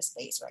competitive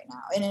space right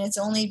now. And it's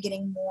only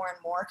getting more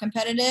and more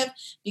competitive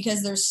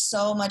because there's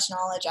so much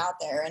knowledge out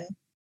there. And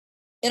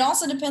it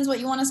also depends what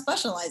you want to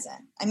specialize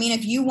in. I mean,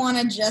 if you want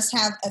to just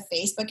have a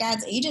Facebook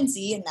ads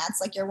agency and that's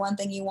like your one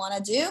thing you want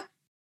to do,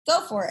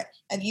 go for it.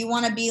 If you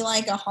want to be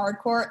like a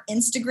hardcore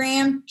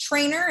Instagram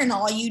trainer and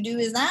all you do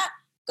is that,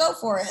 go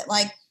for it.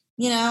 Like,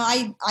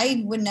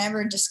 I would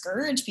never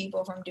discourage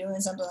people from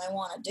doing something they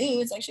want to do.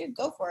 It's like, shoot,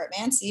 go for it,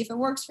 man. See if it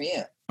works for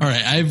you. All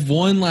right. I have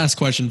one last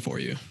question for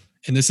you.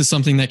 And this is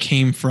something that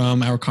came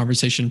from our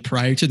conversation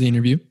prior to the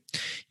interview.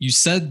 You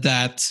said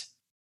that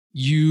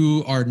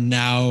you are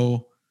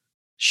now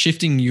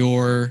shifting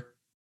your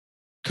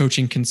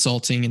coaching,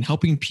 consulting, and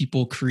helping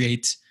people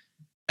create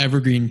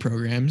evergreen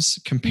programs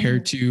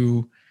compared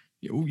to,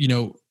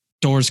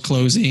 doors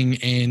closing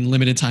and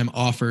limited time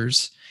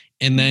offers,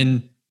 and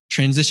then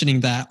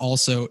transitioning that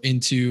also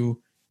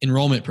into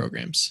enrollment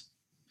programs.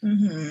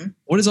 Mm-hmm.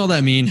 What does all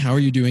that mean? How are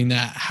you doing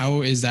that?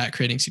 How is that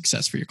creating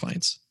success for your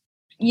clients?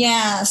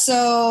 Yeah.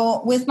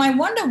 So with my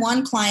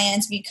one-to-one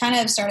clients, we kind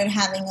of started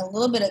having a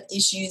little bit of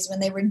issues when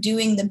they were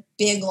doing the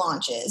big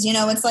launches.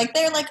 It's like,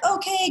 they're like,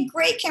 okay,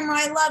 great, Kimra,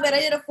 I love it. I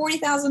did a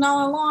 $40,000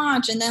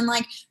 launch. And then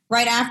like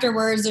right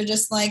afterwards, they're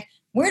just like,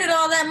 where did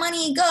all that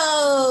money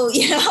go?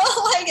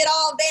 Like it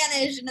all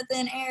vanished into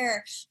thin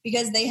air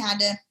because they had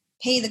to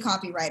pay the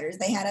copywriters.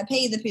 They had to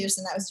pay the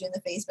person that was doing the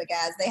Facebook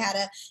ads. They had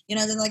to,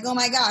 they're like, oh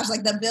my gosh,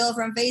 like the bill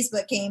from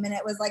Facebook came and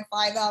it was like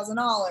 $5,000.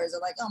 They're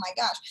like, oh my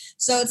gosh.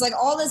 So it's like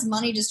all this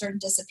money just started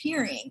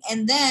disappearing.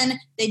 And then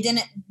they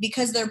didn't,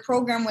 because their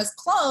program was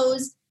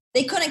closed,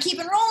 they couldn't keep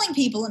enrolling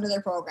people into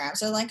their program.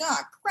 So like, oh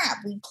crap,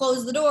 we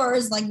closed the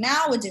doors. Like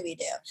now what do we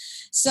do?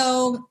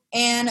 So,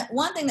 and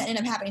one thing that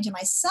ended up happening to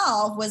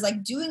myself was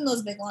like doing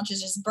those big launches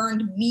just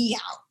burned me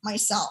out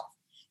myself.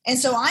 And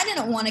so I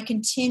didn't want to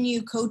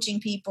continue coaching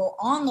people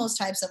on those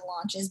types of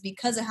launches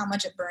because of how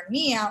much it burned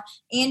me out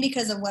and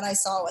because of what I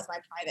saw with my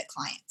private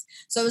clients.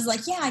 So it was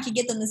like, yeah, I could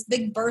get them this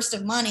big burst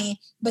of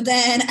money, but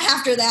then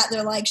after that,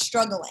 they're like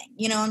struggling.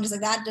 I'm just like,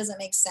 that doesn't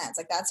make sense.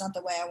 Like, that's not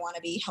the way I want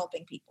to be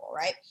helping people,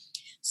 right?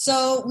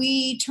 So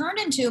we turned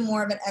into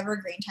more of an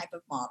evergreen type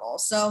of model.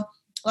 So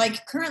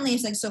like currently,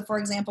 it's like, so for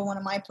example, one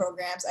of my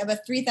programs, I have a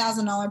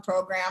 $3,000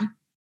 program.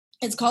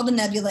 It's called the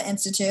Nebula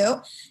Institute.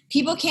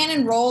 People can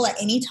enroll at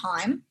any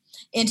time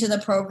into the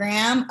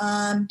program.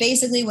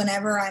 Basically,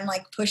 whenever I'm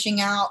like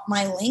pushing out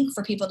my link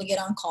for people to get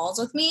on calls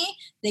with me,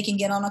 they can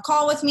get on a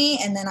call with me,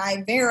 and then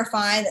I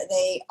verify that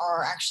they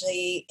are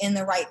actually in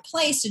the right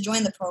place to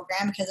join the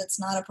program because it's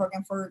not a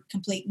program for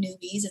complete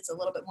newbies. It's a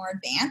little bit more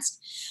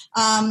advanced.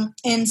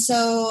 And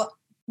so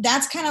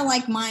that's kind of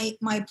like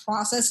my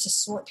process to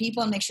sort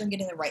people and make sure I'm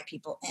getting the right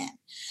people in.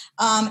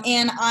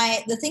 And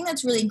the thing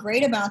that's really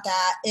great about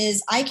that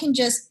is I can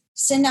just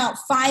send out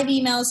 5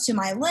 emails to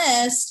my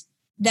list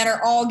that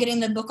are all getting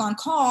the book on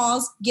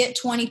calls, get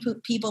 20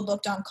 people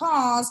booked on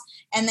calls,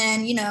 and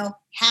then,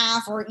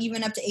 half or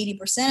even up to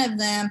 80% of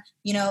them,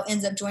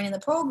 ends up joining the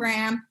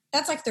program.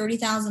 That's like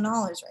 $30,000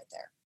 right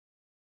there.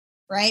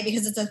 Right?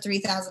 Because it's a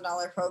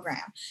 $3,000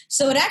 program.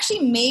 So it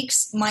actually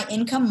makes my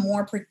income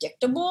more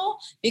predictable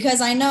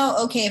because I know,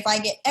 okay, if I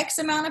get X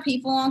amount of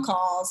people on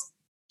calls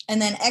and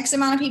then X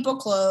amount of people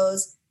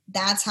close,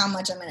 that's how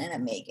much I'm going to end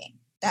up making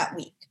that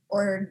week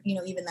or,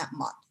 even that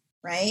month.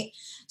 Right?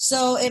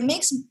 So it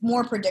makes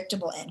more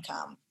predictable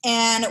income.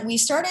 And we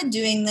started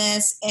doing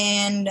this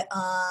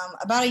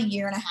about 1.5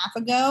 years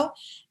ago.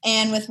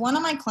 And with one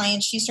of my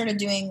clients, she started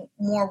doing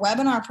more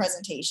webinar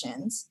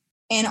presentations.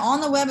 And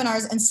on the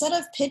webinars, instead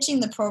of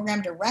pitching the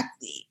program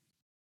directly,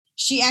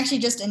 she actually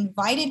just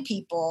invited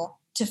people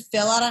to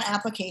fill out an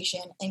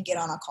application and get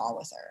on a call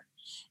with her.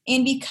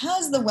 And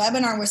because the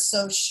webinar was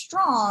so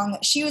strong,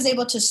 she was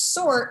able to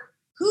sort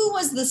who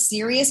was the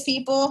serious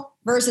people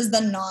versus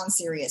the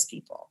non-serious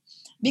people.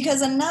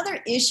 Because another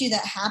issue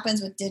that happens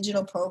with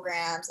digital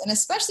programs, and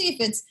especially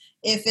if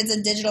it's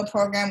a digital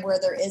program where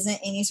there isn't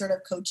any sort of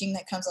coaching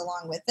that comes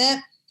along with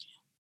it,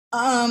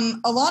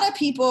 A lot of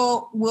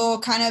people will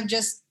kind of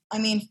just,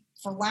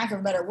 for lack of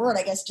a better word,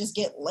 I guess, just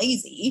get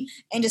lazy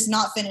and just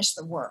not finish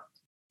the work,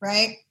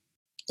 right?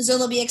 So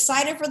they'll be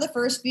excited for the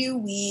first few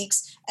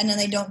weeks and then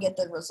they don't get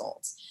the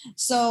results.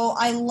 So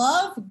I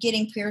love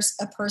getting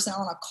a person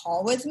on a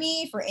call with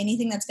me for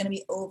anything that's going to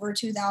be over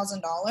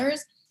 $2,000.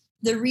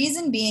 The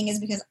reason being is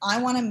because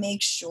I want to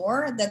make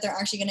sure that they're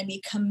actually going to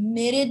be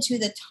committed to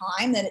the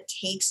time that it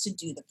takes to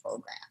do the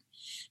program.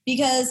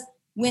 Because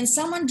when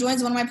someone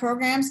joins one of my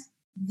programs,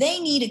 they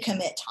need to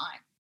commit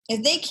time.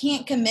 If they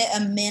can't commit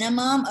a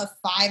minimum of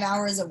 5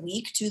 hours a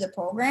week to the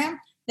program,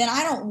 then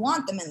I don't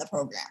want them in the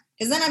program,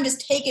 because then I'm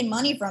just taking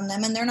money from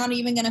them and they're not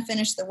even going to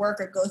finish the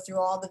work or go through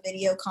all the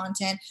video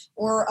content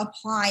or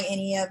apply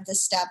any of the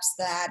steps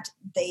that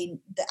the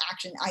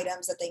action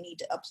items that they need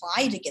to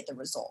apply to get the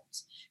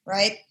results,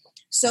 right?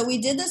 So we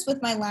did this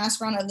with my last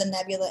round of the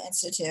Nebula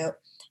Institute,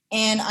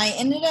 and I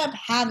ended up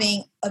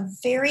having a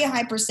very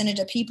high percentage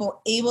of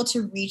people able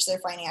to reach their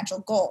financial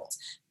goals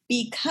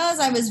because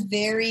I was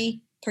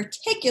very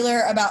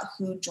particular about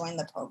who joined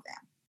the program.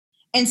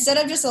 Instead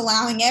of just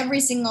allowing every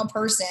single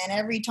person,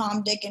 every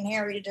Tom, Dick, and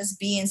Harry to just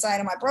be inside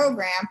of my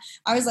program,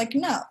 I was like,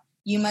 no,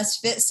 you must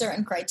fit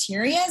certain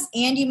criteria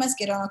and you must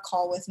get on a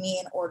call with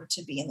me in order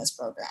to be in this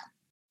program.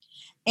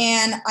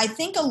 And I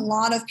think a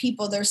lot of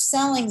people, they're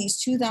selling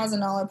these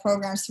 $2,000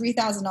 programs,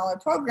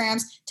 $3,000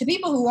 programs to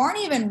people who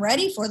aren't even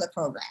ready for the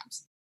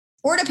programs,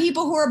 or to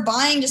people who are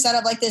buying just out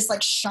of like this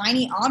like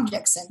shiny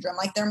object syndrome,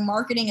 like their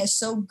marketing is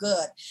so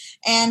good.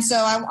 And so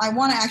I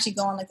want to actually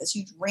go on like this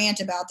huge rant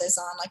about this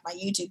on like my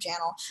YouTube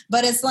channel,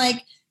 but it's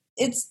like,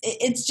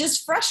 it's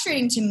just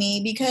frustrating to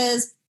me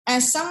because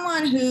as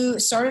someone who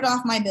started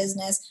off my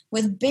business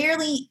with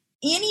barely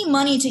any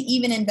money to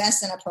even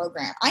invest in a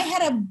program, I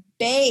had to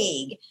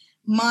beg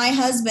my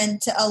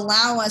husband to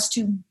allow us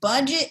to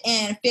budget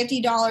in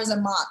 $50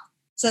 a month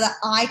so that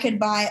I could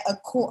buy it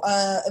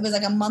was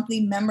like a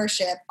monthly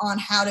membership on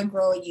how to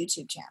grow a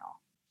YouTube channel.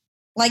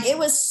 Like it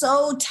was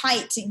so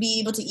tight to be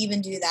able to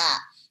even do that.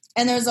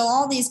 And there's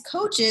all these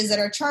coaches that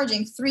are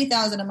charging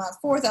 $3,000 a month,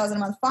 $4,000 a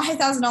month,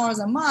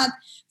 $5,000 a month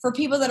for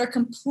people that are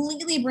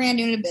completely brand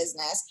new to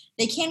business.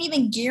 They can't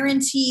even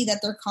guarantee that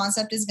their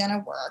concept is going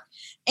to work.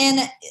 And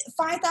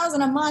 $5,000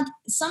 a month,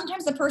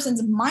 sometimes the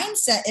person's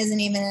mindset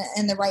isn't even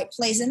in the right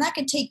place. And that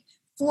could take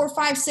 4,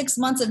 5, 6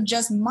 months of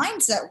just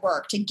mindset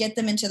work to get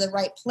them into the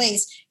right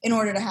place in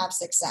order to have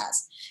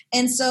success.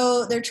 And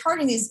so they're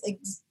charging these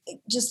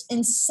just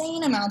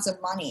insane amounts of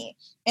money.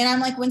 And I'm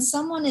like, when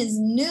someone is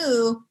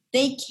new,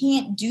 they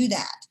can't do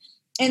that.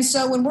 And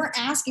so when we're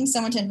asking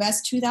someone to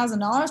invest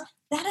 $2,000,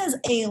 that is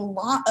a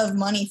lot of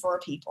money for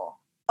people,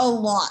 a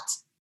lot.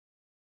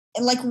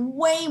 And like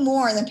way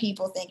more than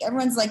people think.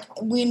 Everyone's like,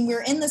 when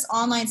we're in this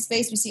online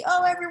space, we see,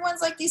 oh,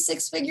 everyone's like these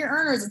 6-figure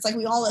earners. It's like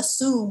we all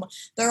assume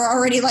they're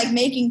already like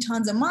making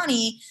tons of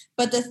money.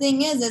 But the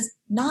thing is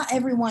not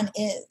everyone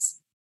is.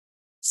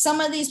 Some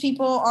of these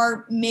people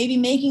are maybe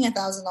making $1,000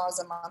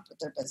 a month with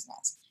their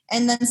business.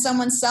 And then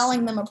someone's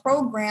selling them a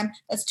program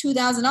that's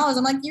 $2,000.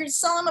 I'm like, you're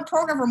selling a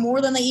program for more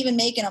than they even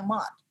make in a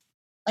month.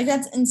 Like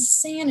that's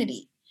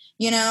insanity,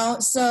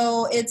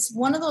 So it's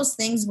one of those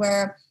things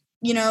where,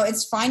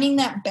 it's finding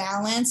that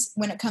balance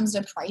when it comes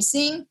to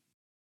pricing,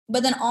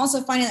 but then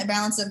also finding that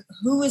balance of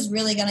who is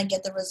really going to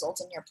get the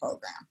results in your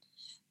program.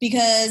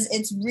 Because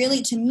it's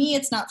really, to me,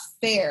 it's not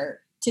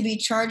fair to be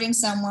charging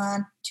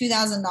someone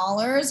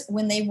 $2,000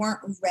 when they weren't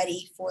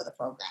ready for the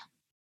program.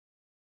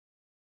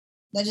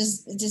 It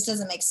just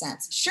doesn't make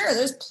sense. Sure,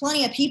 there's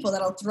plenty of people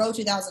that'll throw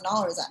 $2,000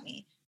 at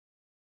me.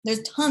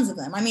 There's tons of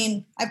them.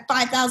 I have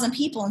 5,000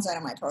 people inside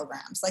of my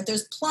programs. Like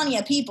there's plenty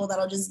of people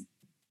that'll just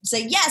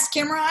say, yes,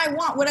 Kimra, I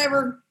want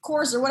whatever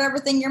course or whatever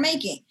thing you're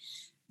making.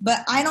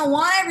 But I don't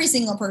want every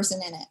single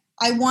person in it.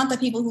 I want the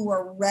people who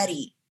are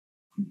ready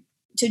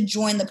to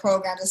join the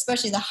programs,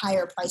 especially the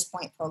higher price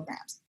point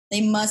programs.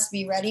 They must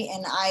be ready.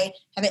 And I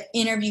have an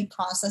interview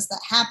process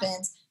that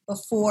happens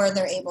before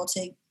they're able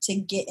to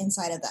get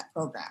inside of that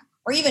program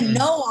or even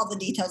know all the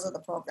details of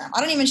the program.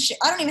 I don't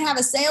even have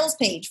a sales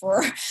page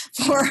for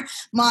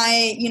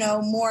my,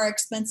 more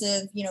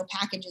expensive,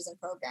 packages and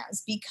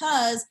programs,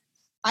 because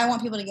I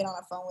want people to get on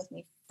the phone with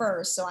me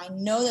first, so I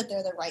know that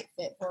they're the right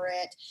fit for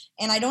it.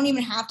 And I don't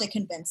even have to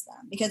convince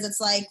them, because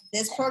it's like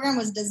this program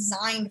was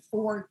designed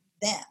for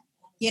them,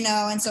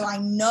 and so I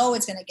know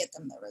it's going to get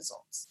them the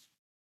results.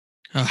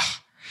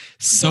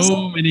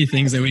 So many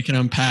things that we can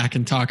unpack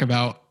and talk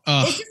about.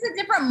 It's just a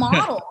different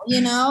model,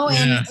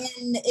 and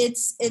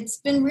it's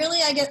been really,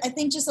 I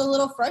think just a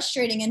little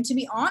frustrating. And to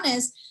be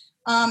honest,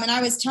 and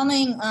I was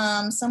telling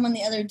someone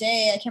the other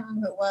day, I can't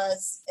remember who it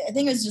was. I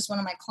think it was just one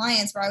of my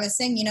clients, where I was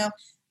saying,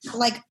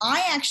 like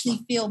I actually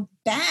feel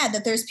bad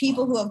that there's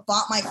people who have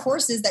bought my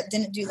courses that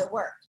didn't do the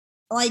work.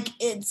 Like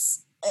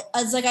it's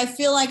like I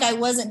feel like I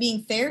wasn't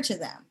being fair to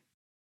them,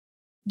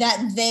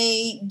 that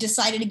they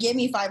decided to give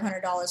me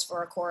 $500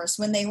 for a course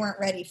when they weren't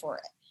ready for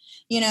it,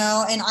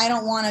 and I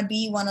don't want to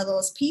be one of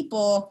those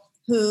people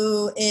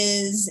who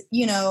is,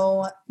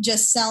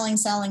 just selling.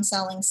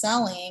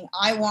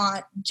 I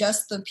want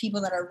just the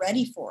people that are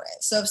ready for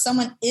it. So if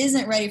someone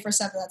isn't ready for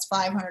something that's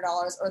 $500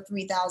 or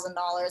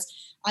 $3,000,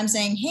 I'm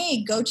saying,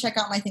 hey, go check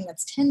out my thing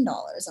that's $10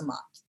 a month.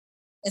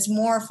 It's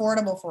more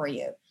affordable for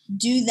you.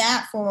 Do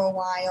that for a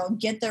while,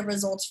 get the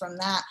results from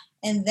that.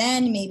 And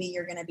then maybe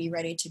you're going to be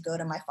ready to go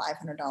to my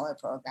 $500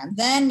 program.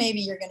 Then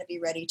maybe you're going to be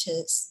ready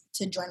to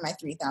join my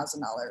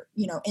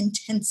 $3,000,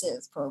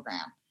 intensive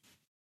program.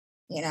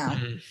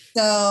 Mm-hmm.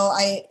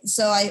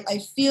 So I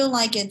feel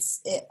like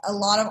a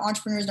lot of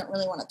entrepreneurs don't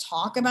really want to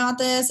talk about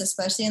this,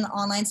 especially in the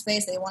online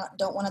space. They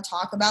don't want to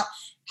talk about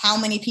how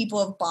many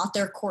people have bought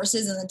their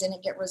courses and then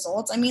didn't get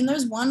results. I mean,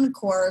 there's one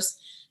course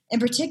in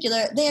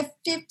particular, they have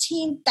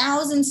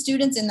 15,000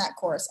 students in that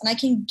course, and I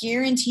can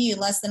guarantee you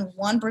less than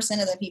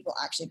 1% of the people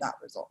actually got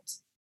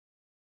results.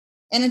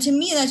 And to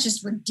me, that's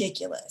just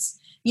ridiculous.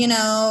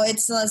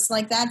 It's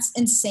like, that's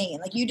insane.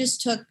 Like, you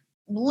just took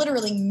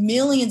literally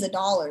millions of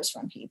dollars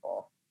from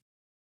people,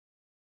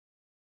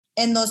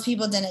 and those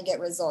people didn't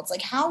get results.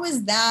 Like, how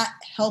is that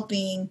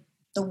helping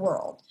the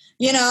world?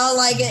 It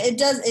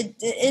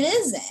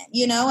isn't,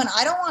 and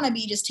I don't want to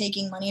be just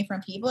taking money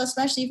from people,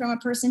 especially from a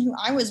person who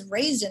I was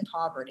raised in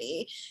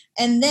poverty.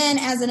 And then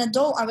as an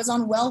adult, I was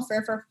on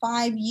welfare for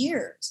 5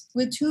 years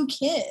with 2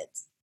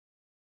 kids.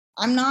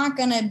 I'm not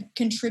going to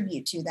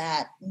contribute to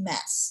that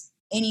mess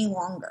any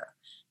longer,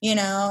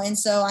 and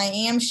so I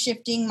am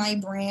shifting my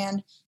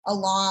brand a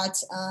lot.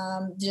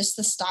 Just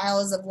the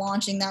styles of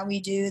launching that we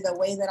do, the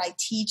way that I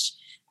teach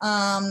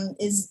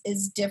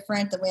is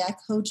different. The way I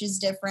coach is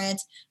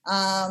different,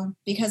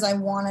 because I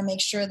want to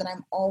make sure that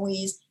I'm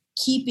always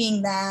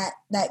keeping that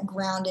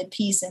grounded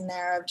piece in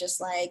there of just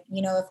like,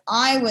 if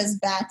I was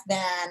back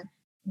then,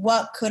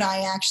 what could I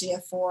actually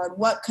afford?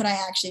 What could I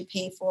actually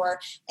pay for?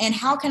 And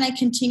how can I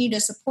continue to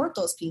support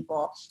those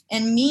people?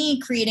 And me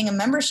creating a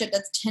membership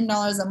that's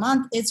 $10 a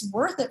month, it's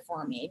worth it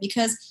for me,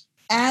 because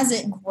as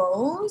it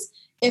grows,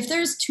 if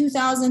there's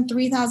 2,000,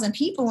 3,000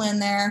 people in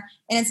there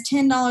and it's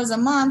 $10 a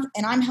month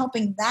and I'm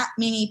helping that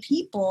many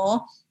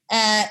people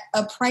at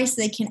a price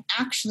they can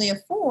actually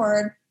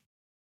afford,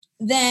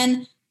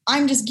 then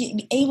I'm just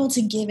able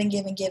to give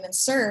and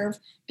serve,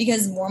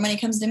 because more money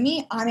comes to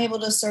me. I'm able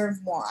to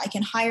serve more. I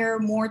can hire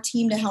more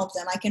team to help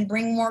them. I can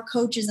bring more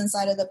coaches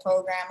inside of the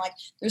program. Like,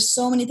 there's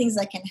so many things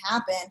that can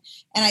happen.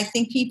 And I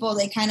think people,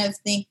 they kind of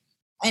think,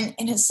 and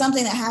it's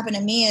something that happened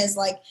to me is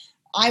like,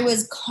 I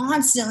was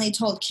constantly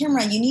told,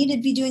 Kimra, you need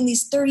to be doing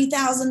these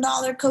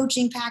 $30,000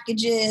 coaching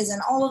packages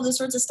and all of this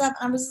sorts of stuff.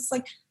 And I was just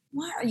like,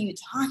 what are you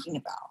talking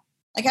about?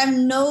 Like, I have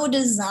no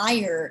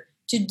desire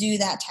to do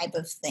that type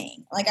of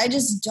thing. Like, I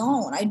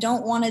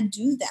don't want to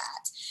do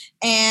that.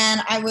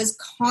 And I was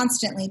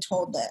constantly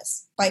told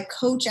this by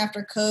coach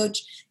after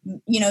coach,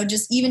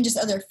 just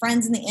other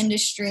friends in the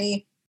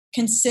industry,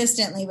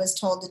 consistently was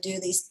told to do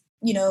these,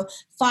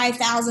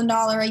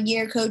 $5,000 a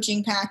year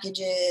coaching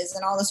packages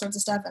and all this sorts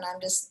of stuff. And I'm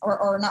just,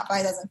 or not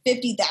 5,000,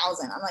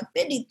 50,000. I'm like,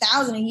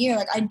 50,000 a year.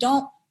 Like, I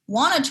don't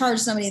want to charge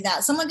somebody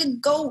that. Someone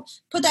could go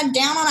put that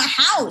down on a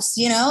house,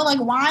 like,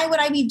 why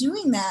would I be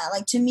doing that?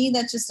 Like, to me,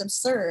 that's just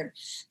absurd.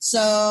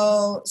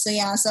 So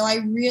I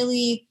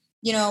really,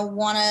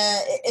 want to,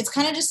 it's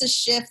kind of just a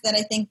shift that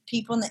I think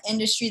people in the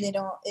industry, and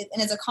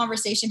it's a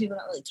conversation people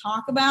don't really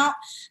talk about,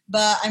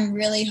 but I'm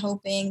really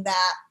hoping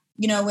that,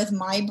 with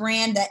my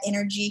brand, that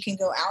energy can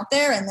go out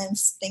there, and then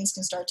things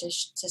can start to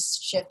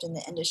shift in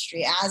the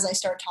industry as I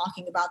start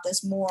talking about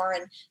this more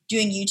and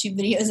doing YouTube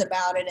videos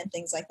about it and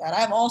things like that. I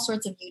have all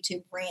sorts of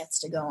YouTube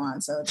rants to go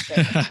on, so it's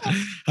great.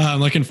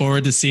 I'm looking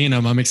forward to seeing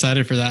them. I'm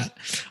excited for that.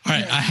 All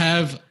right. Yeah. I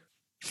have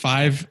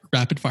 5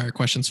 rapid fire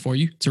questions for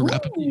you to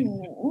wrap up.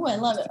 Ooh, I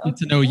love it. Get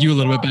to know you a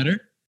little bit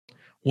better.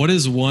 What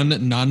is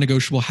one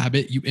non-negotiable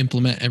habit you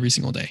implement every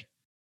single day?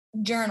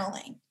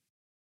 Journaling.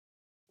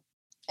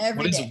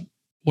 Every day.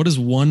 What is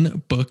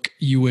one book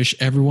you wish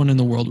everyone in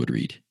the world would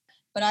read?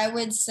 But I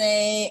would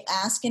say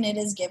Ask and It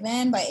Is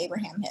Given by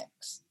Abraham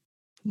Hicks.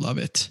 Love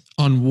it.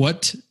 On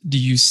what do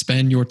you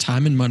spend your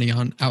time and money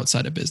on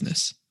outside of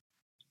business?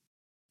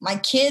 My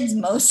kids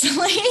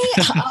mostly,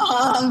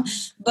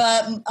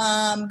 but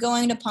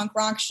going to punk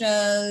rock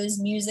shows,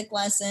 music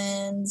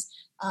lessons,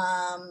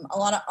 a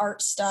lot of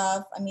art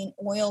stuff. I mean,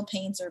 oil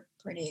paints are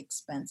pretty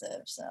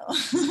expensive, so...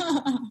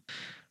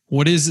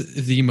 What is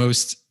the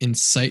most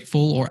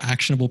insightful or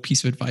actionable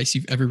piece of advice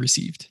you've ever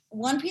received?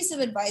 One piece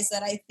of advice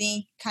that I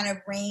think kind of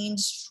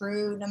reigns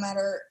true no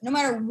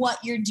matter what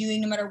you're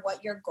doing, no matter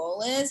what your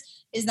goal is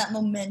that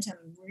momentum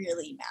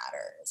really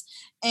matters.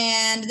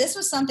 And this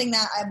was something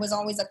that was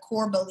always a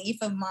core belief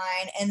of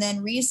mine. And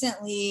then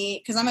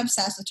recently, because I'm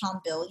obsessed with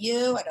Tom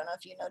Bilyeu. I don't know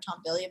if you know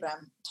Tom Bilyeu, but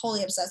I'm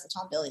totally obsessed with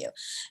Tom Bilyeu.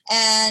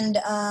 And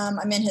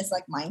I'm in his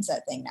like mindset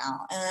thing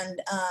now. And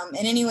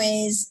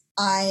anyways,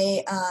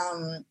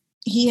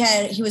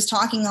 he was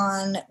talking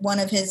on one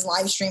of his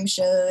live stream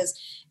shows,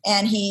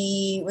 and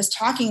he was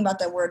talking about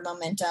the word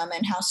momentum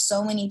and how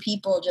so many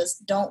people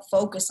just don't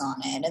focus on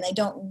it and they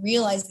don't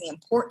realize the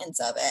importance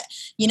of it.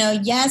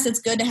 Yes, it's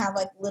good to have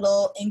like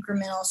little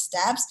incremental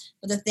steps,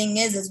 but the thing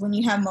is when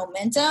you have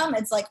momentum,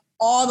 it's like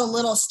all the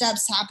little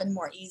steps happen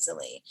more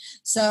easily.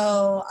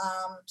 So,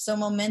 so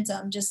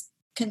momentum, just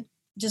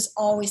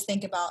always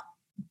think about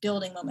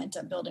building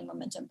momentum.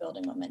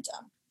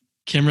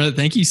 Kimra,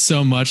 thank you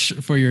so much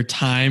for your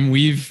time.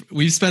 We've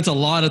spent a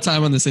lot of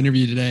time on this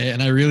interview today,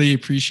 and I really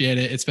appreciate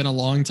it. It's been a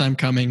long time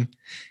coming.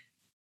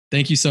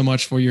 Thank you so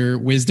much for your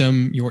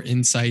wisdom, your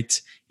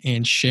insight,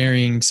 and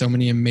sharing so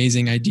many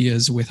amazing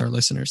ideas with our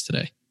listeners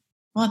today.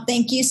 Well,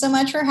 thank you so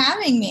much for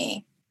having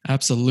me.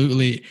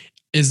 Absolutely.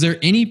 Is there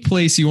any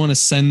place you want to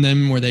send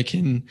them where they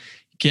can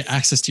get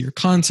access to your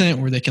content,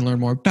 where they can learn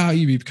more about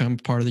you, become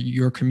part of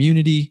your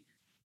community?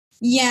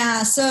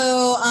 Yeah,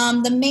 so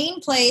the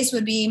main place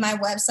would be my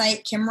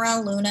website,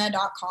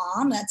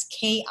 KimraLuna.com. That's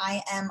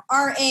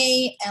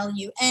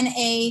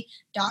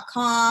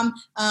KimraLuna.com.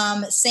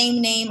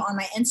 Same name on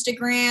my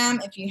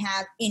Instagram. If you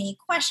have any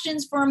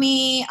questions for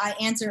me, I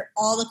answer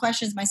all the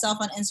questions myself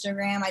on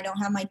Instagram. I don't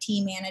have my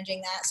team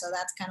managing that, so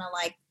that's kind of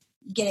like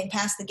getting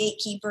past the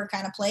gatekeeper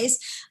kind of place.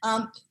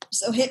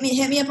 So hit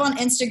me up on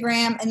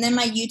Instagram, and then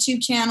my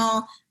YouTube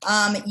channel,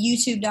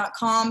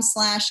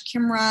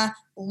 youtube.com/Kimra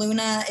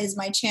Luna is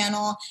my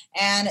channel,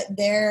 and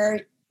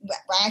there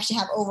I actually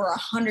have over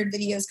 100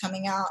 videos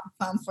coming out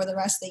for the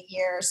rest of the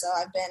year. So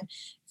I've been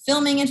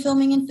filming.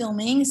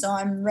 So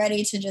I'm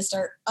ready to just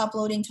start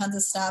uploading tons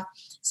of stuff.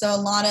 So a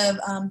lot of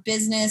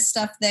business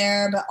stuff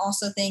there, but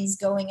also things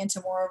going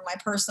into more of my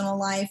personal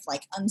life,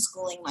 like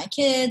unschooling my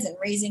kids and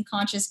raising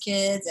conscious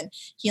kids and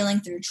healing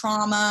through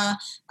trauma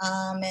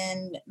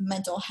and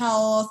mental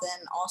health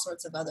and all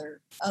sorts of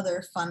other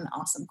fun,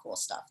 awesome, cool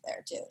stuff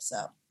there too.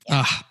 So.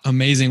 Yeah.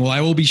 Amazing. Well,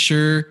 I will be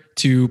sure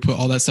to put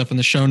all that stuff in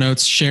the show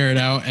notes, share it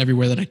out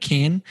everywhere that I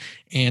can,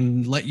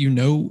 and let you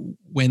know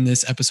when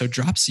this episode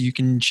drops so you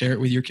can share it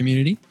with your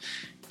community.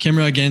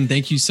 Kimra, again,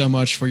 thank you so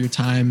much for your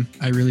time.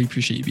 I really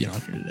appreciate you being on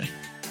here today.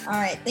 All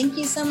right. Thank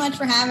you so much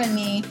for having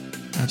me.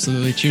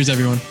 Absolutely. Cheers,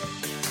 everyone.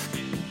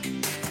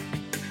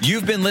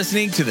 You've been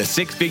listening to the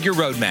Six Figure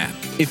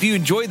Roadmap. If you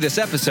enjoyed this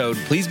episode,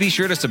 please be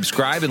sure to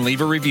subscribe and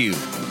leave a review.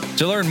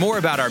 To learn more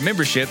about our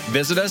membership,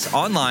 visit us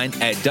online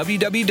at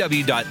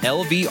www.lvrg.it.